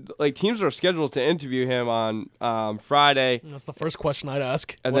 But like teams are scheduled to interview him on Friday. That's the first question I'd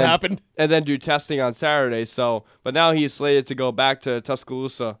ask. And What then, happened? And then do testing on Saturday. So, but now he's slated to go back to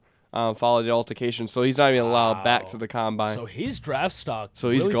Tuscaloosa, follow the altercation. So he's not even allowed back to the combine. So his draft stock So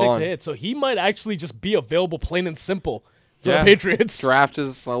he's really takes a gone. hit. So he might actually just be available plain and simple for Yeah. the Patriots. Draft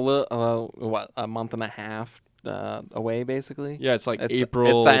is a month and a half away, basically. Yeah, it's like It's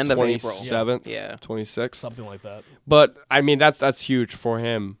April the end of April. 27th, Yeah. 26th. Something like that. But, I mean, that's huge for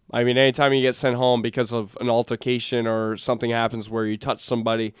him. I mean, anytime you get sent home because of an altercation or something happens where you touch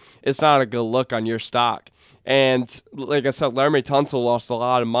somebody, it's not a good look on your stock. And, like I said, Laremy Tunsil lost a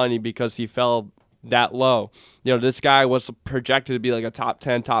lot of money because he fell that low. This guy was projected to be like a top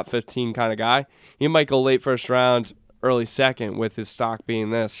 10, top 15 kind of guy. He might go late first round, early second with his stock being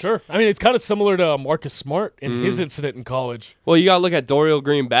this. Sure. I mean, it's kind of similar to Marcus Smart in his incident in college. Well, you got to look at Dorial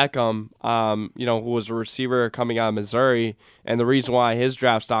Green Beckham, who was a receiver coming out of Missouri, and the reason why his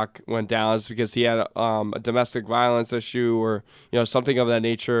draft stock went down is because he had a domestic violence issue or something of that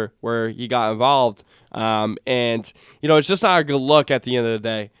nature where he got involved, and it's just not a good look at the end of the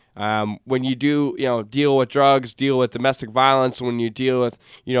day. When you do, deal with drugs, deal with domestic violence, when you deal with,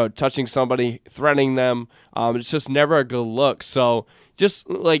 touching somebody, threatening them, it's just never a good look. So just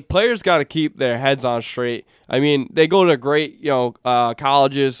like players got to keep their heads on straight. I mean, they go to great,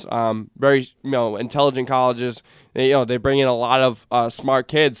 colleges, very, intelligent colleges. They bring in a lot of smart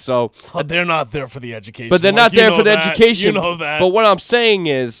kids. So But they're not there for the education. but they're not Like, you there know for the that. education. You know that. But what I'm saying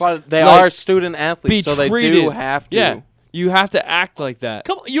is, But they like, are student athletes, so they do treated- have to. Yeah, you have to act like that.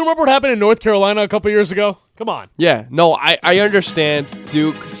 Come on, you remember what happened in North Carolina a couple years ago? Come on. Yeah, no, I understand.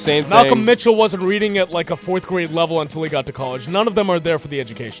 Duke, same Malcolm thing. Mitchell wasn't reading at like a 4th grade level until he got to college. None of them are there for the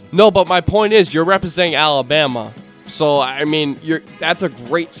education. No, but my point is, you're representing Alabama. So, I mean, that's a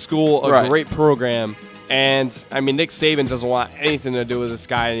great school, a Right. great program. And, I mean, Nick Saban doesn't want anything to do with this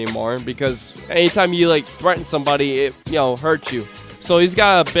guy anymore because anytime you, threaten somebody, it, hurts you. So he's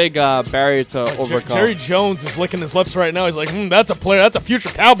got a big barrier to overcome. Jerry Jones is licking his lips right now. He's like, that's a player. That's a future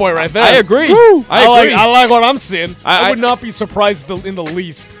Cowboy right there. I agree. Woo! I agree. I like what I'm seeing. I I- would not be surprised in the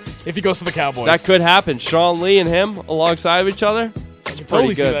least if he goes to the Cowboys. That could happen. Sean Lee and him alongside of each other. That's I pretty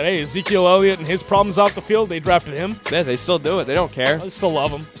totally see good. that. Hey, Ezekiel Elliott and his problems off the field, they drafted him. Yeah, they still do it. They don't care. I still love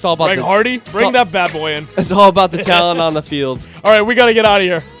him. It's all about Greg the- Hardy, bring all- that bad boy in. It's all about the talent on the field. All right, we got to get out of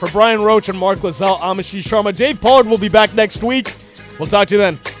here. For Brian Roach and Mark Lazell, I'm Ashish Sharma. Dave Pollard will be back next week. We'll talk to you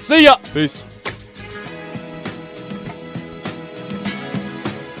then. See ya. Peace.